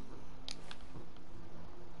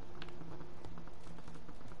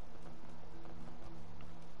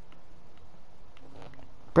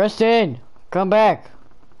 Preston, come back.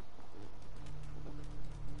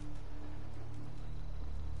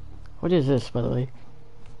 What is this, by the way?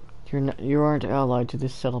 You aren't allied to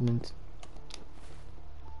this settlement.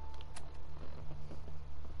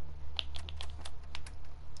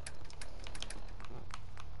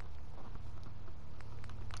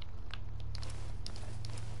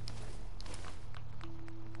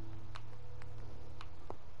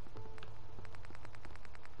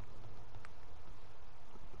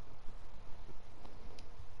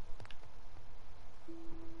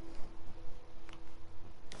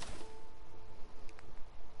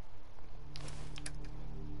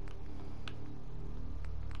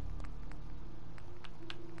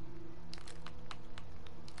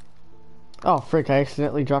 Oh, frick, I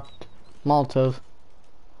accidentally dropped Molotov.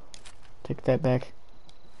 Take that back.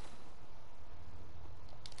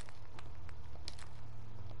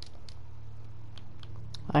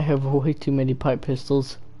 I have way too many pipe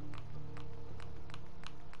pistols.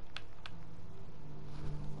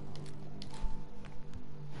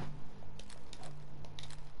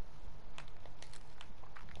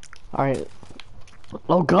 Alright.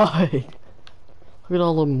 Oh god! Look at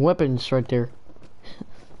all them weapons right there.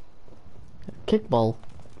 Kickball.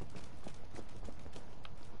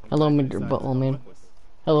 Hello, Mr. Butler man.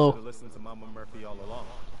 Hello. Listen to Mama Murphy all along.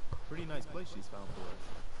 Pretty nice place she's found for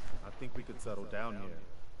us. I think we could settle down here.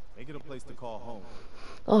 Make it a place to call home.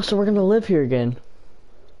 Oh, so we're gonna live here again.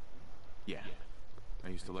 Yeah. I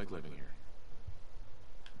used to like living here.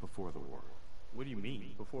 Before the war. What do you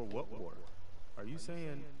mean? Before what war? Are you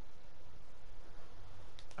saying...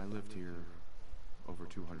 I lived here over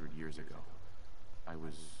 200 years ago. I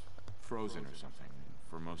was frozen or something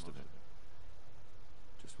for most of it.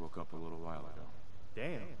 Just woke up a little while ago.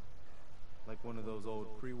 Damn. Like one of those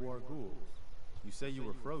old pre-war ghouls. You say you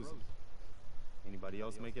were frozen. Anybody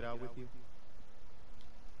else make it out with you?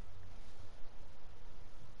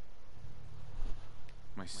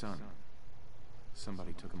 My son.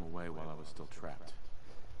 Somebody took him away while I was still trapped.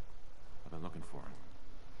 I've been looking for him.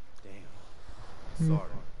 Damn.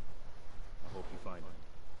 Sorry. I hope you find him.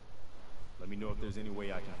 Let me know if there's any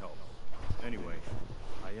way I can help. Anyway,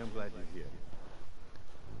 I am glad you're here.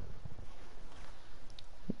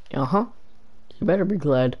 Uh-huh. You better be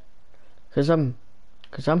glad. Cause I'm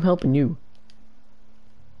helping you.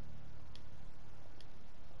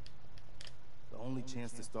 The only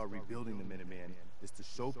chance to start rebuilding the Minuteman is to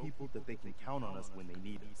show people that they can count on us when they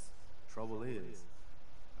need us. Trouble is,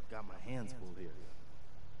 I've got my hands full here.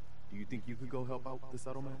 Do you think you could go help out with the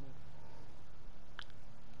settlement?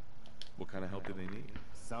 What kind of help do they need?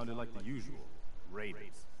 Sounded like the usual.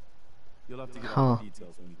 Raiders. You'll have to get all the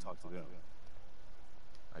details when you talk to them.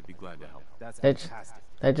 I'd be glad to help. That's fantastic.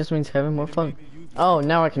 That just means having more fun. Oh,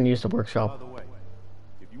 now I can use the By workshop. the way,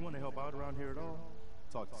 if you want to help out around here at all,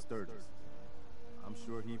 talk to Sturgis. I'm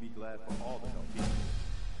sure he'd be glad for all the help he can.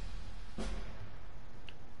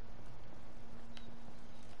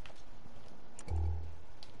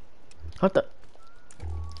 What the?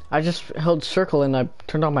 I just held circle and I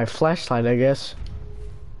turned on my flashlight, I guess.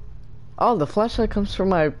 Oh, the flashlight comes from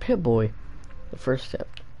my pit boy. The first step.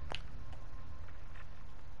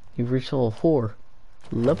 You've reached level 4.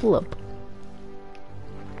 Level up.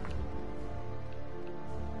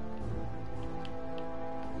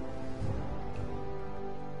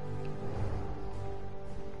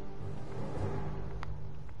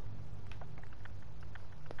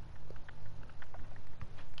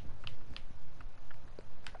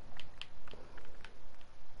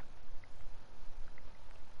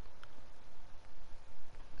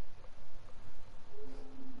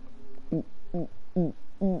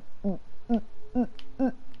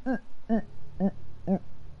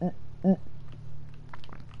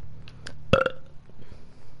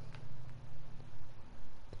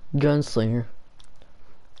 Gunslinger.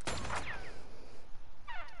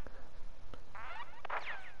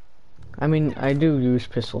 I mean, I do use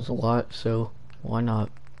pistols a lot, so why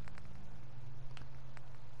not?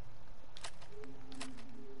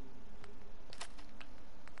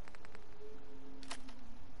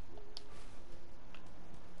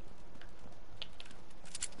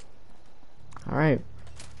 Alright.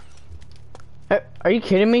 Are you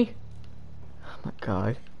kidding me? Oh my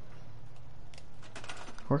god.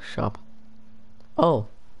 Workshop. Oh.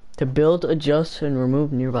 To build, adjust, and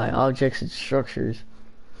remove nearby objects and structures.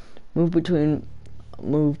 Move between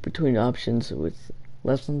options with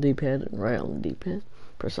left on the D-pad and right on the D-pad.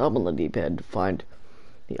 Press up on the D-pad to find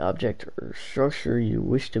the object or structure you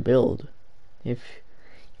wish to build. If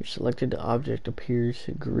your selected object appears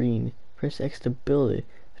green, press X to build it.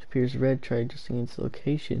 If it appears red, try adjusting its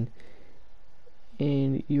location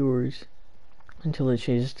and yours until it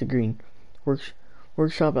changes to green.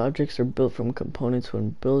 Workshop objects are built from components.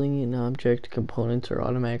 When building an object, components are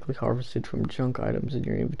automatically harvested from junk items in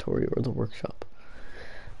your inventory or the workshop.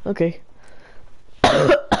 Okay.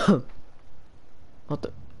 What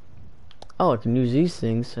the? Oh, I can use these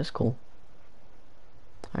things. That's cool.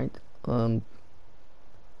 Alright, hang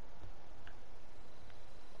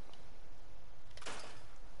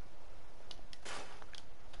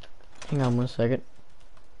on 1 second.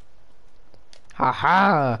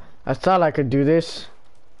 Haha! I thought I could do this.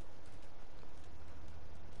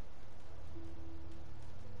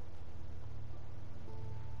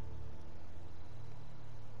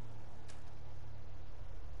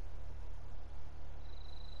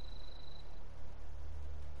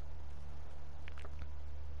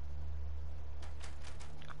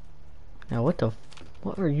 Now what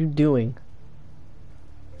are you doing?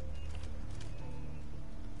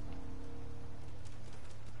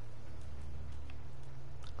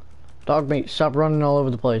 Dog mate, stop running all over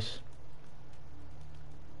the place.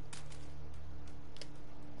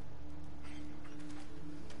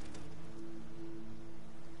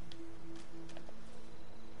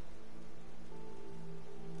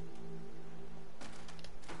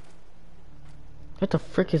 What the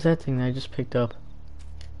frick is that thing that I just picked up?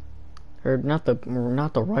 Or not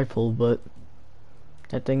the rifle, but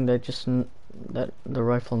that thing that the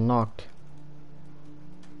rifle knocked.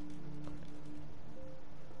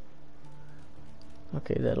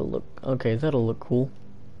 Okay, that'll look cool.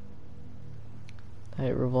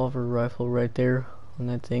 That revolver rifle right there on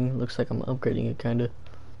that thing looks like I'm upgrading it kinda.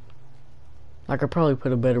 I could probably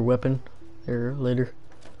put a better weapon there later.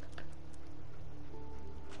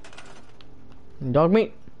 Dog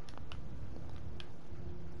meat.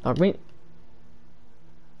 Dog meat.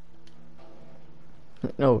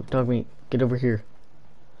 No, dog meat. Get over here.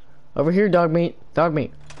 Over here, dog meat. Dog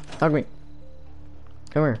meat. Dog meat.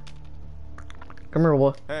 Come here. Come here,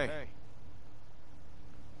 boy. Hey.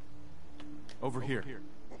 Over here.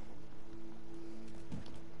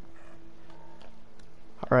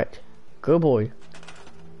 Alright. Good boy.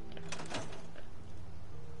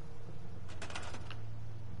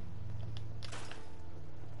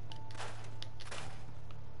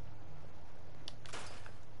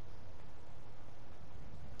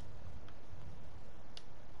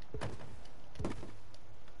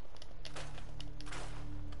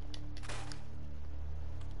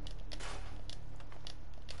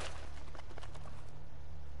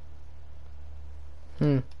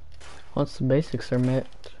 Once the basics are met.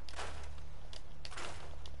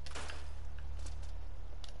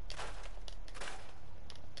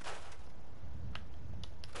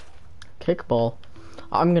 Kickball.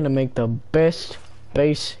 I'm gonna make the best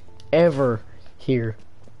base ever here.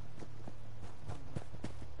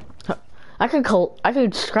 I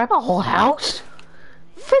could scrap a whole house?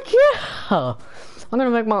 Frick yeah! I'm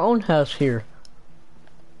gonna make my own house here.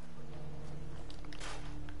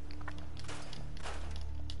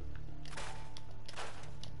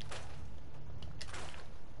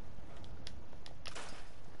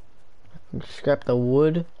 Scrap the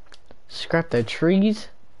wood, scrap the trees.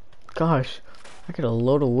 Gosh, I get a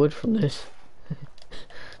load of wood from this.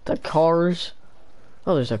 The cars.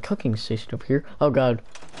 Oh, there's a cooking station up here. Oh god.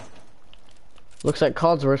 Looks like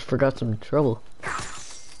Codsworth forgot some trouble.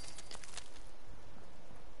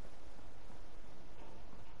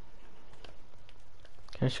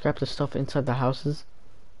 Can I scrap the stuff inside the houses?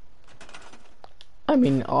 I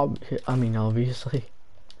mean obviously.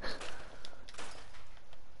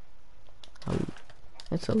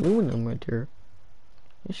 That's aluminum right there.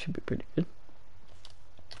 It should be pretty good.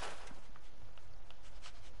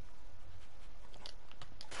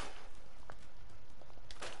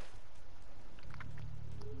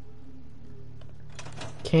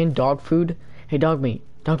 Canned dog food? Hey, dog meat.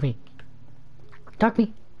 Dog meat. Dog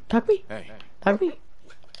meat. Dog meat. Hey. Dog meat.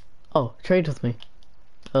 Oh, trade with me.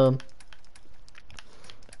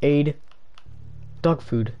 aid, dog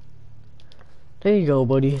food. There you go,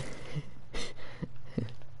 buddy.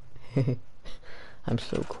 I'm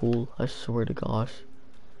so cool, I swear to gosh.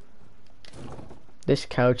 This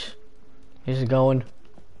couch is going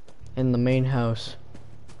in the main house.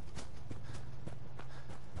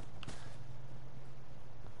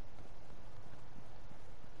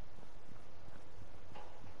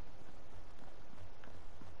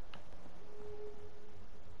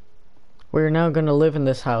 We're now gonna live in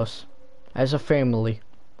this house as a family,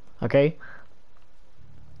 okay?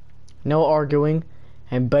 No arguing,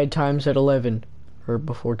 and bedtime's at 11, or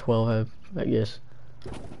before 12, I guess.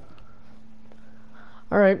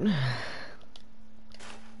 Alright.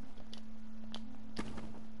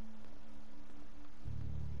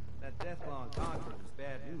 That Deathclaw and Conqueror is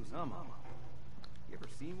bad news, huh, Mama? You ever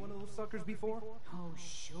seen one of those suckers before? Oh,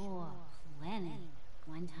 sure, plenty.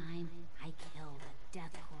 One time, I killed a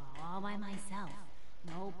Deathclaw all by myself.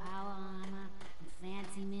 No power armor, a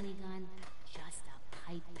fancy minigun, just a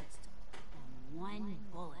pipe pistol, and one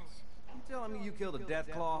bullet. You telling me you killed a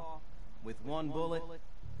Deathclaw with one bullet?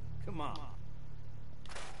 Come on.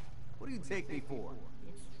 What do you take me for?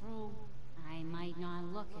 It's true, I might not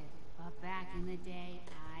look it, but back in the day,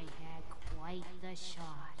 I had quite the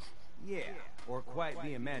shot. Yeah, or quite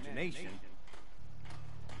the imagination.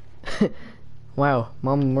 Wow,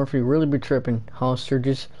 Mama Murphy really be tripping, huh,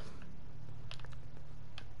 Sturgis?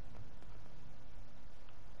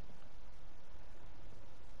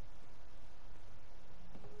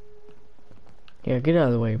 Yeah, get out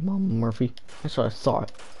of the way, Mama Murphy. That's what I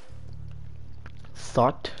thought.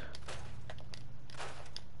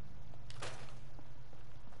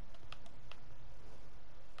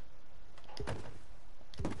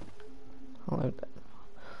 I like that.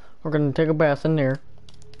 We're gonna take a bath in there.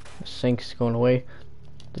 The sink's going away.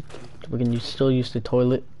 We can still use the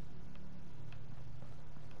toilet.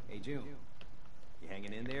 Hey, June. You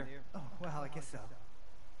hanging in there? Oh, well, I guess so.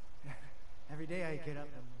 Every day I get up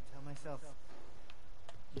and tell myself,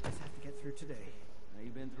 you just have to get through today. Now,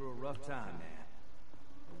 you've been through a rough time, man.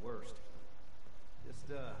 The worst. Just,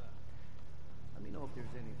 let me know if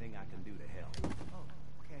there's anything I can do to help. Oh,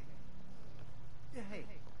 okay. Yeah, hey,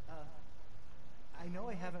 I know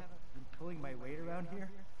I haven't been pulling my weight around here,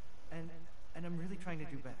 and I'm really trying to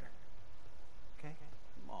do better. Okay?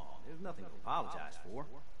 Come on, there's nothing to apologize for.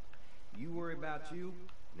 You worry about you,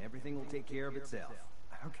 and everything will take care of itself.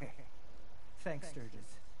 Okay. Thanks,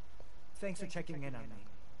 Sturgis. Thanks for checking in on me.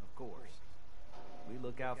 Of course. We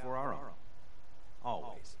look out for our own.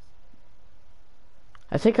 Always.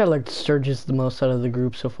 I think I liked Sturgis the most out of the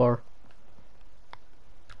group so far.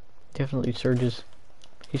 Definitely Sturgis.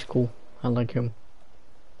 He's cool. I like him.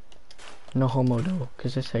 No homo though,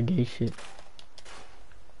 cause that's that gay shit.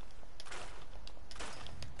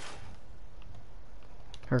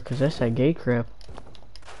 Or cause that's that gay crap.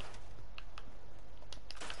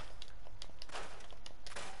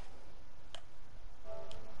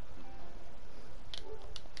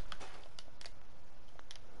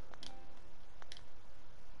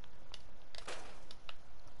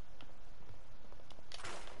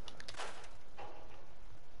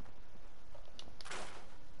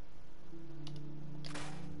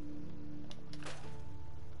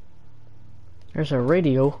 There's a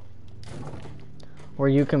radio where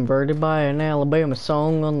you converted by an Alabama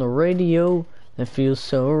song on the radio that feels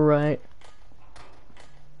so right.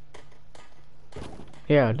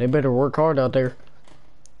 Yeah, they better work hard out there.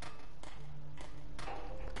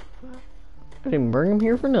 I didn't bring them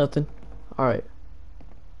here for nothing. Alright.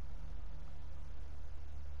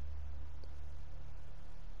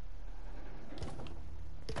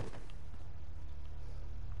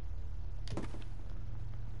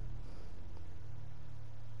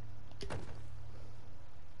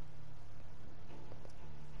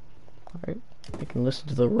 Alright, I can listen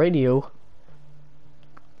to the radio.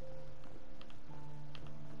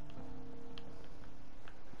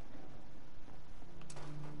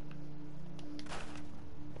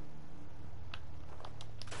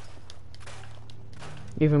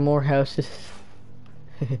 Even more houses.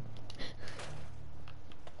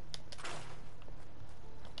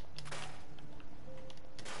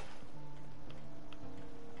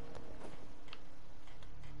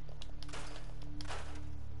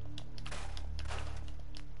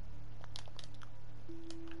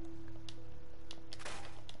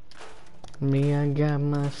 Me, I got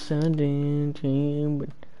my Sunday dream, but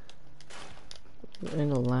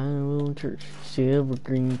in a line of church, silver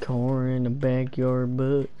green corn in the backyard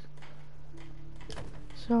bush.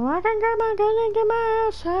 So I can grab my gun and get my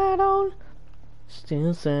outside on.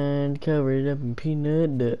 Still signed, covered up in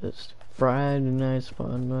peanut dust. Friday night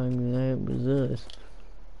spot like that was us.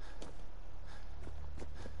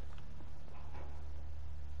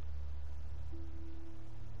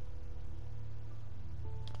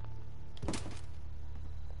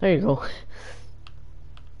 There you go.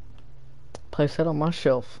 Place that on my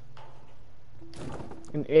shelf.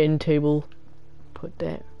 An end table. Put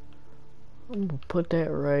that. I'm gonna put that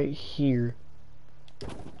right here.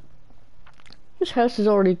 This house is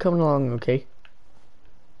already coming along okay.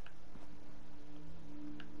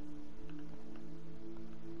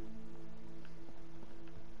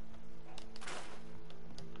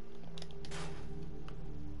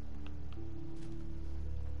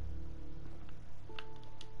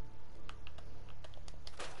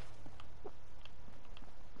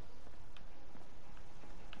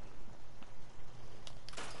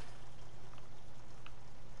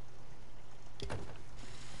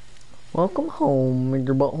 Welcome home,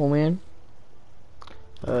 your butthole man.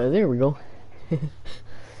 There we go.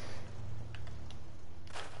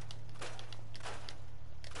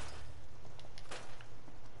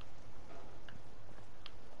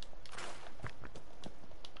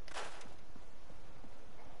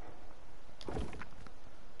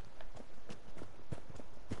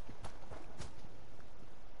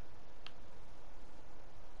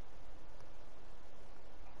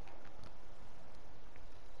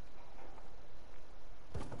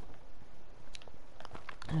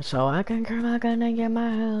 So I can come out and get my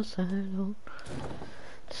house out.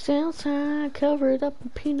 The outside covered up in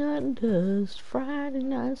peanut dust. Friday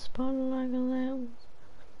night spotted like a lamb.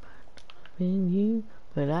 In you,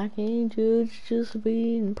 but I can't judge just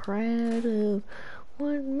being proud of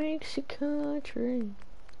what makes you country.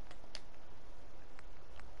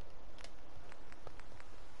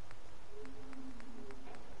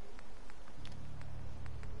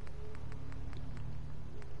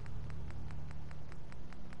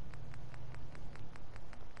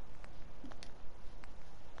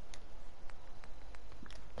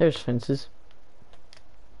 There's fences.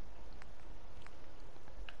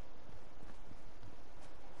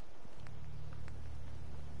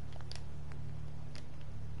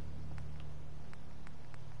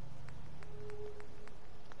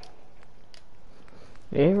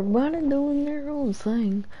 Everybody doing their own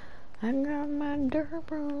thing. I got my dirt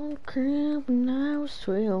road crib when I was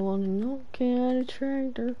 12 on an old county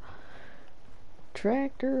tractor.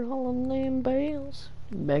 Hauling them bales,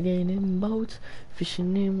 bagging them boats,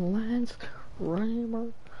 fishing them lines,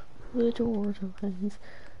 running the Georgia lines.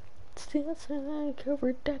 Still side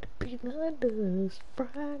covered that peanut dust.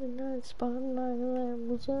 Friday night spotlight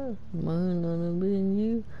was up. Might not have been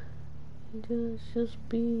you. Just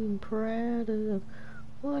being proud of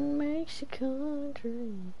what makes you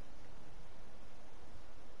country.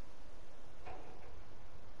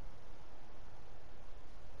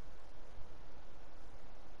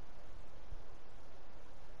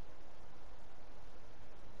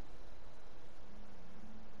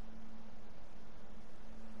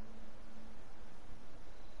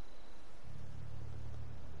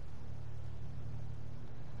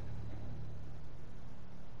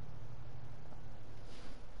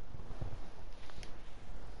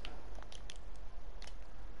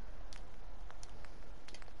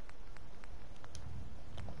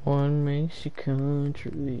 One makes you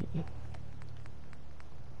country.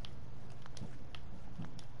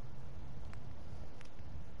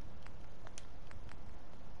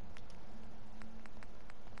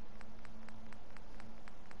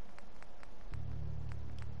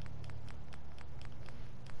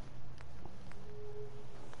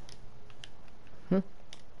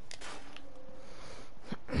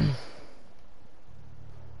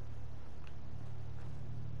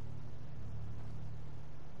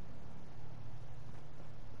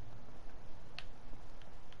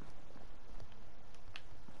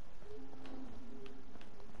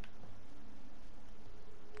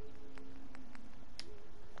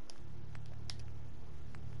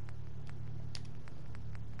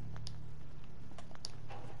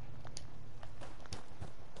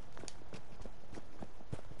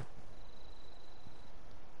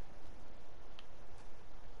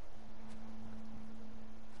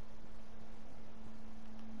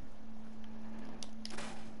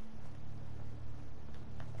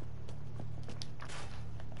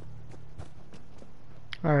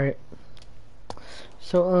 Alright.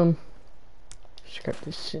 So, just got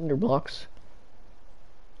this cinder blocks.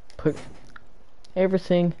 Put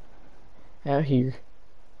everything out here.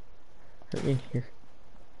 Or in here.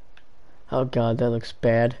 Oh god, that looks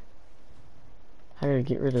bad. I gotta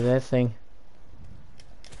get rid of that thing.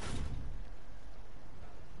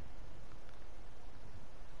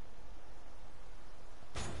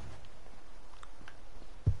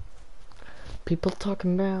 People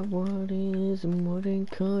talking about what is and what ain't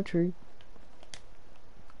country.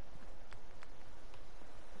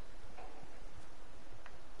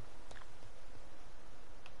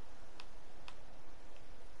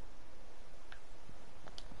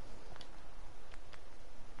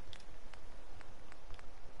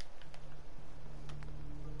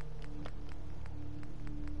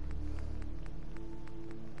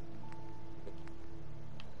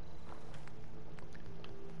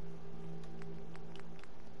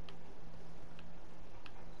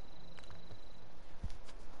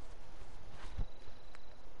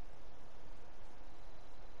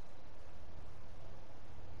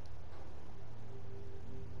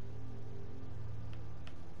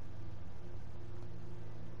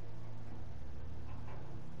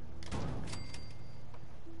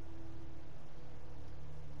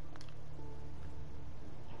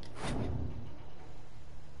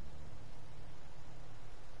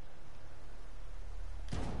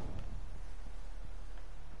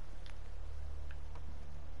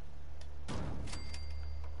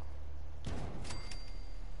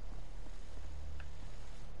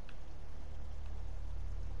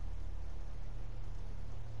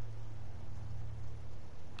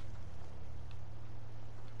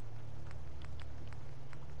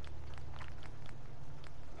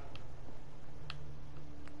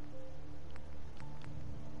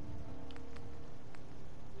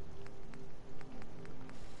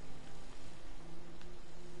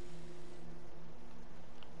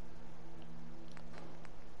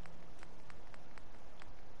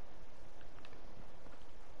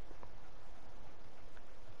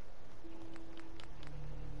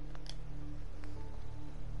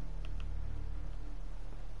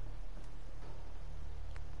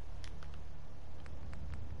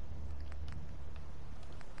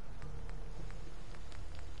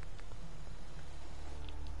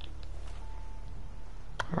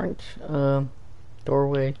 Alright,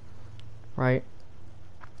 doorway, right,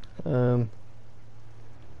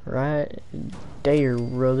 right there,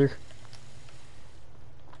 brother.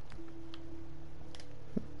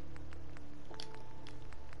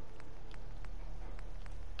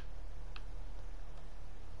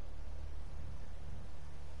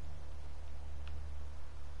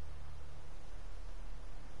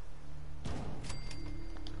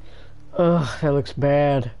 Ugh, that looks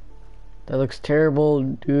bad. That looks terrible,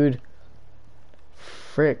 dude.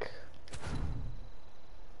 Frick.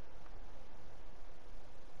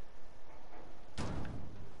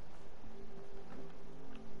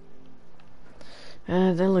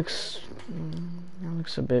 That looks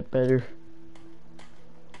a bit better.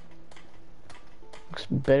 Looks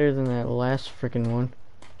better than that last freaking one.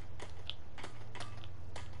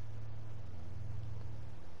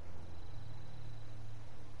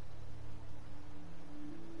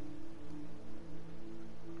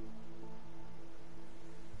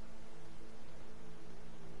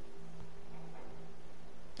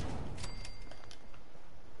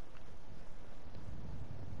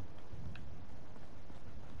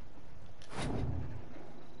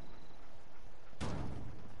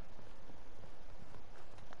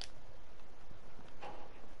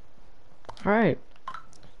 Alright,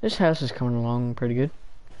 this house is coming along pretty good.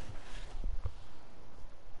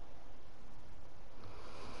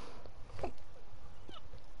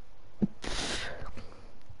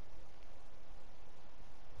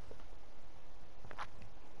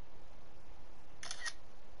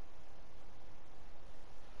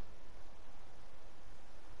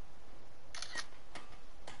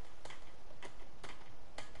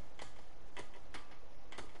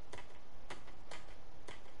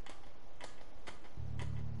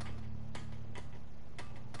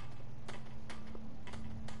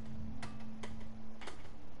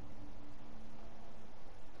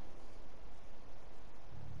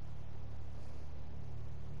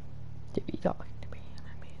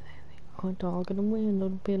 I'm dog in the window,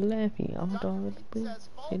 be laughing. I'm dog in the window,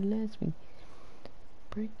 it lets me.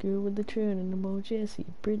 Break girl with the turn and the boy Jesse.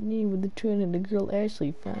 Brittany with the turn and the girl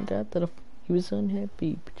Ashley found out that he was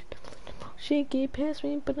unhappy. She get past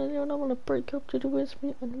me, but I don't want to break up to the west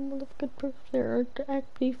me. I don't want to get person there or to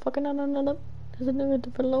act me fucking on. There's another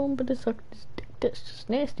to alone, but it's like that's just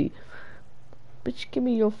nasty. Bitch, give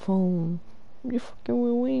me your phone. You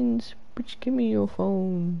fucking wins. Bitch, give me your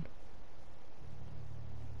phone.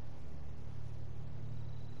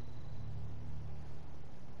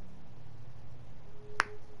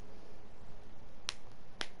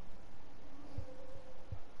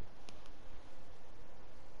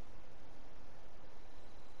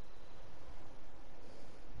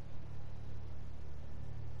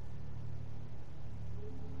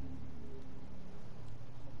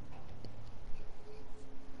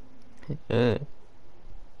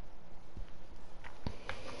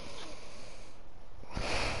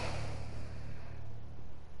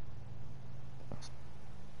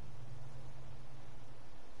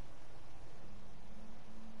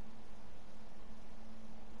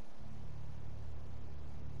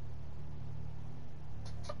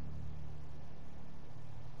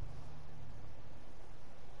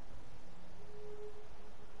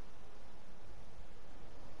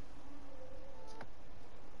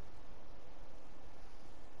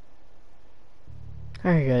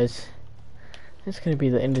 Alright guys, that's gonna be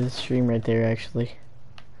the end of the stream right there actually.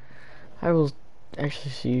 I will actually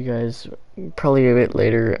see you guys probably a bit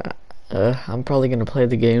later. I'm probably gonna play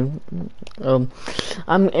the game.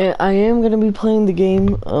 I am gonna be playing the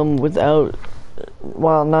game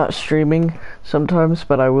while not streaming sometimes,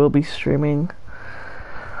 but I will be streaming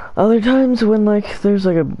other times when like there's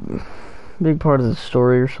like a big part of the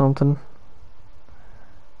story or something.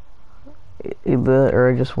 Either or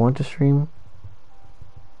I just want to stream.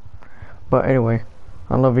 But anyway,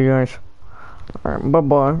 I love you guys. Alright, bye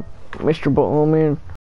bye, Mr. Butler Man.